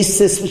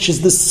mesis, which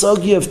is the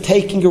sugya of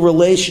taking a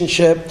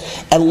relationship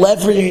and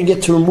leveraging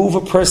it to remove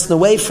a person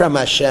away from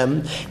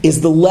Hashem,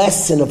 is the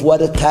lesson of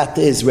what a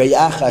tata is.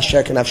 Re'acha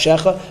asher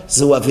kenafshecha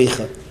zu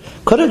avicha.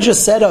 Could have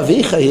just said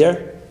avicha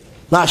here.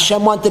 Now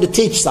Hashem wanted to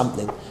teach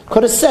something.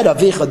 Could have said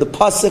avicha. The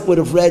pasuk would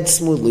have read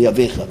smoothly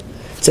avicha.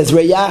 It says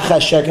re'acha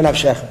asher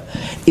kenafshecha.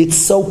 It's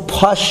so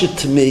pashut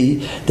to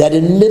me that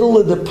in middle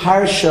of the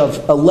parsha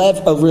of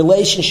a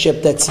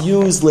relationship that's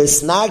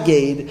useless,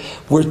 naged,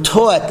 we're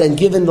taught and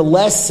given the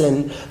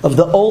lesson of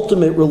the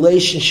ultimate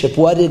relationship,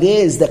 what it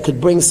is that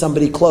could bring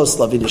somebody close.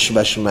 Avinu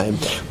Shabbat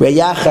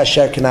Re'yacha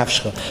asher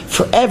kenafshecha.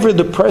 Forever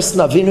the person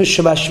Avinu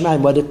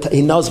Shabbat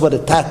he knows what a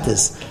tat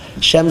is.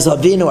 Shem's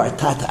Avinu, our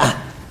tata.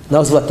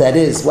 Knows what that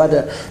is. What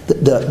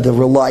the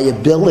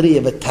reliability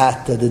of a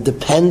tata, the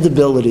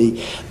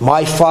dependability.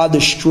 My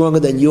father's stronger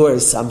than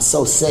yours. I'm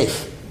so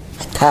safe.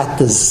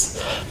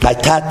 My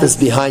tata's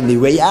behind me.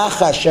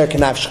 Re'acha asher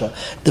kenafshecha.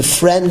 The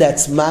friend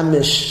that's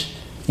mamish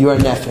your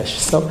nefesh.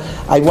 So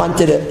I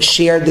wanted to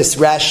share this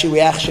Rashi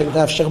reaction,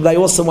 but I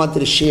also wanted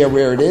to share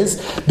where it is.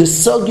 The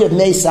sugya of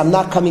Mesa. I'm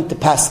not coming to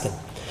Paskin.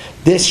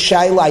 This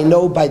shaila I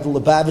know by the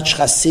Lubavitch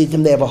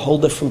Hasidim. They have a whole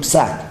different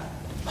psak.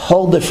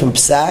 From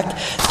psak.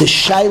 The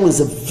shaila is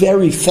a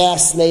very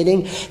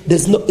fascinating.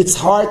 It's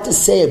hard to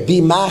say a bi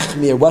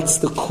machmir. What's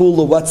the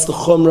kula? What's the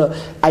chumrah?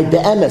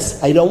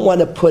 I don't want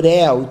to put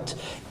out.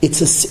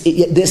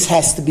 This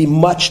has to be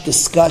much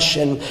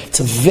discussion. It's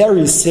a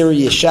very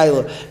serious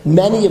shaila.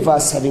 Many of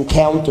us have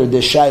encountered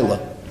this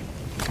shaila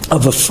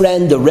of a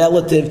friend, a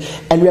relative,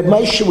 and Reb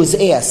Moshe was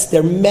asked.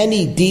 There are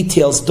many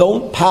details.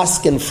 Don't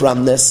paskin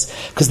from this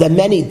because there are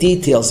many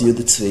details. You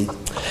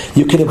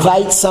can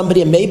invite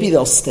somebody and maybe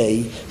they'll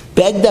stay.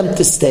 Beg them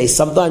to stay.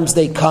 Sometimes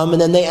they come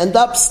and then they end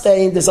up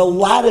staying. There's a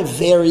lot of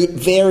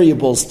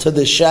variables to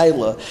the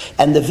shaila,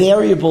 and the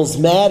variables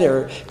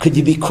matter. Could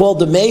you be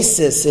called a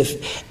mesis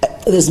if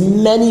there's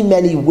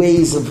many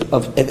ways of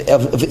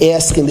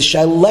asking the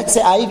shaila? Let's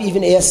say I've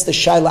even asked the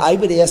shaila. I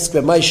would ask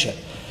Reb Moshe.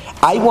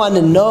 I want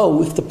to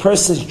know if the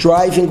person's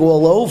driving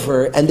all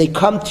over and they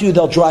come to you,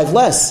 they'll drive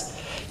less.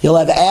 You'll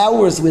have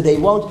hours where they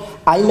won't.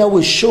 I know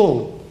a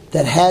shul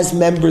that has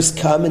members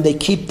come and they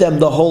keep them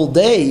the whole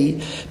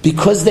day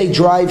because they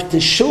drive to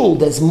shul.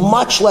 There's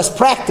much less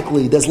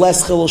practically. There's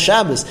less chilul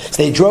Shabbos.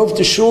 So they drove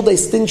to shul. They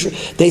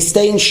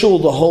stay in shul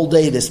the whole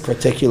day. This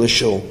particular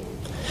shul.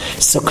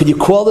 So could you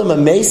call them a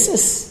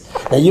mesis?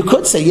 Now you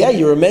could say, yeah,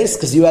 you're a mesis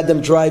because you had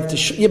them drive to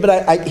shul. Yeah,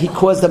 but he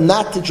caused them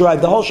not to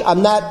drive the whole shul.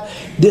 I'm not.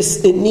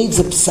 It needs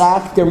a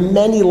psak. There are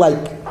many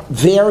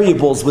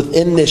variables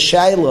within this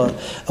shaila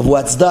of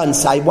what's done.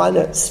 So I want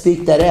to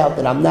speak that out,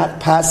 but I'm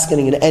not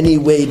paskening in any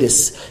way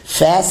this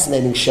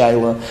fascinating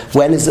shaila.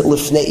 When is it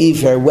lifnei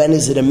iver? When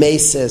is it a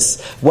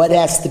mesis? What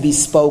has to be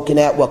spoken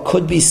out? What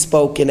could be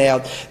spoken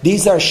out?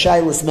 These are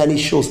shailas, many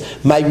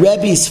shuls. My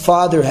Rebbe's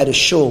father had a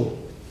shul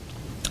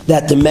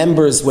that the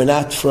members were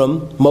not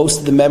from.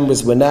 Most of the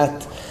members were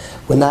not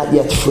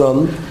yet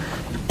from,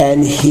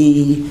 and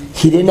he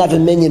didn't have a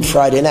minyan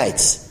Friday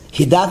nights.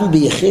 He didn't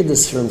be a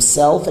chiddush for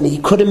himself, and he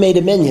could have made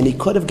a minyan. He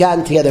could have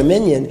gotten together a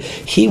minyan.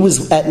 He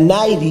was at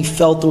night. He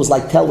felt it was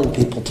like telling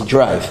people to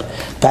drive.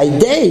 By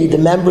day, the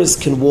members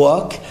can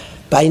walk.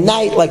 By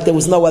night, there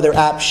was no other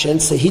option,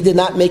 so he did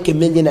not make a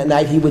minyan at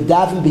night. He would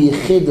daven be a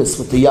chiddush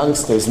with the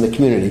youngsters in the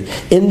community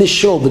in the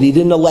shul, but he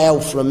didn't allow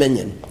for a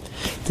minyan.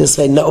 This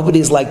way,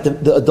 nobody's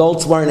the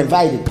adults weren't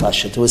invited,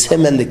 Pashut. It was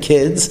him and the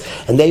kids,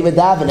 and they would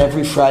daven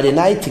every Friday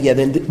night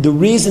together. And the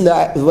reason,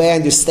 the way I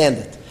understand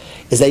it,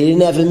 is that he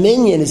didn't have a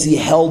minyan, is he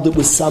held it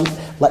was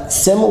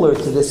similar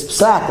to this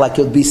psak,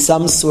 it would be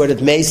some sort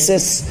of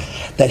mesis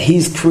that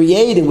he's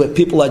creating where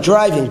people are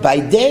driving. By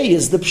day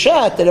is the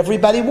pshat that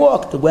everybody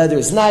walked. The weather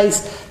is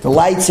nice, the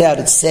lights out,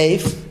 it's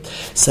safe.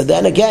 So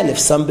then again, if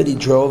somebody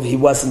drove, he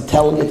wasn't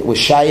telling it was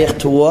shaykh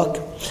to walk.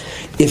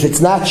 If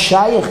it's not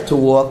shaykh to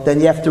walk, then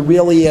you have to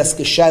really ask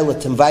a shayla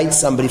to invite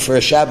somebody for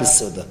a Shabbos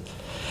Suda.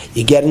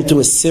 You get into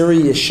a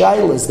serious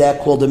shayla, is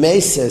that called a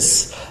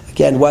mesis?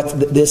 Again,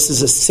 this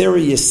is a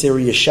serious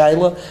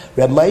shaila.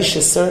 Rabbi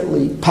Moshe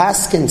certainly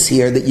paskins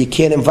here that you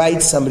can't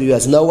invite somebody who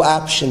has no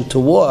option to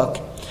walk,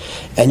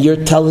 and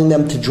you're telling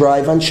them to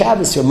drive on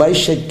Shabbos. Rabbi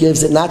Moshe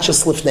gives it not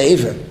just lifnei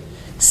iver.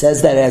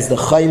 Says that as the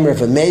chaymer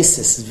of a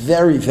mesis,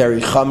 very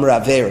chamer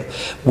aver.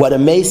 What a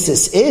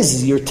mesis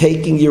is you're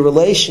taking your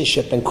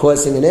relationship and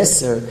causing an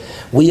isser.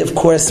 We of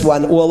course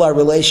want all our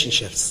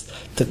relationships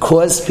to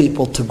cause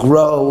people to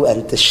grow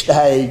and to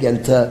steig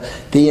and to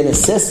be an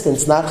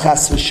assistance, not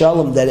chas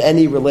v'shalom, that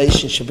any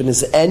relationship in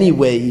any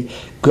way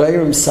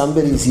goyim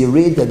somebody's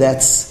yerida.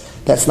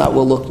 That's not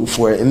what we're looking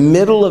for. In the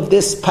middle of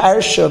this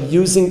parsha of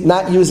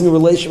not using a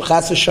relationship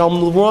chas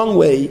v'shalom the wrong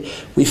way,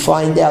 we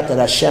find out that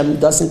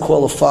Hashem doesn't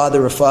call a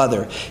father.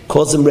 He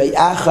calls him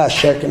re'acha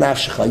asher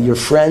kenafshecha, your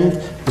friend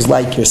who's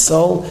like your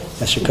soul.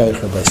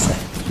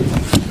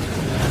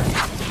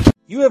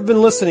 You have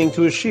been listening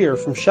to a shiur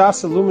from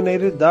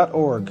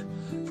shasilluminated.org.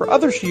 For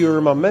other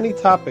shiurim on many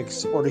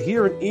topics, or to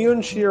hear an iyun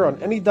shiur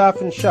on any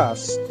daf in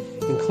Shas,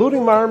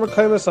 including Ma'ar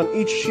Mekaymas on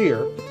each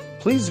shiur,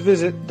 please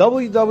visit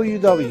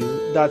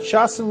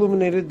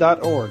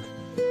www.shasilluminated.org.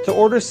 To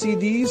order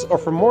CDs or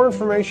for more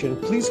information,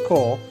 please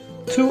call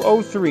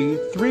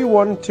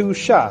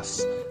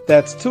 203-312-SHAS.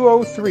 That's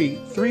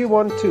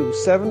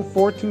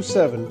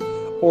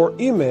 203-312-7427, or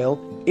email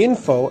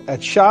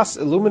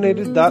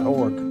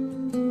info@shasilluminated.org.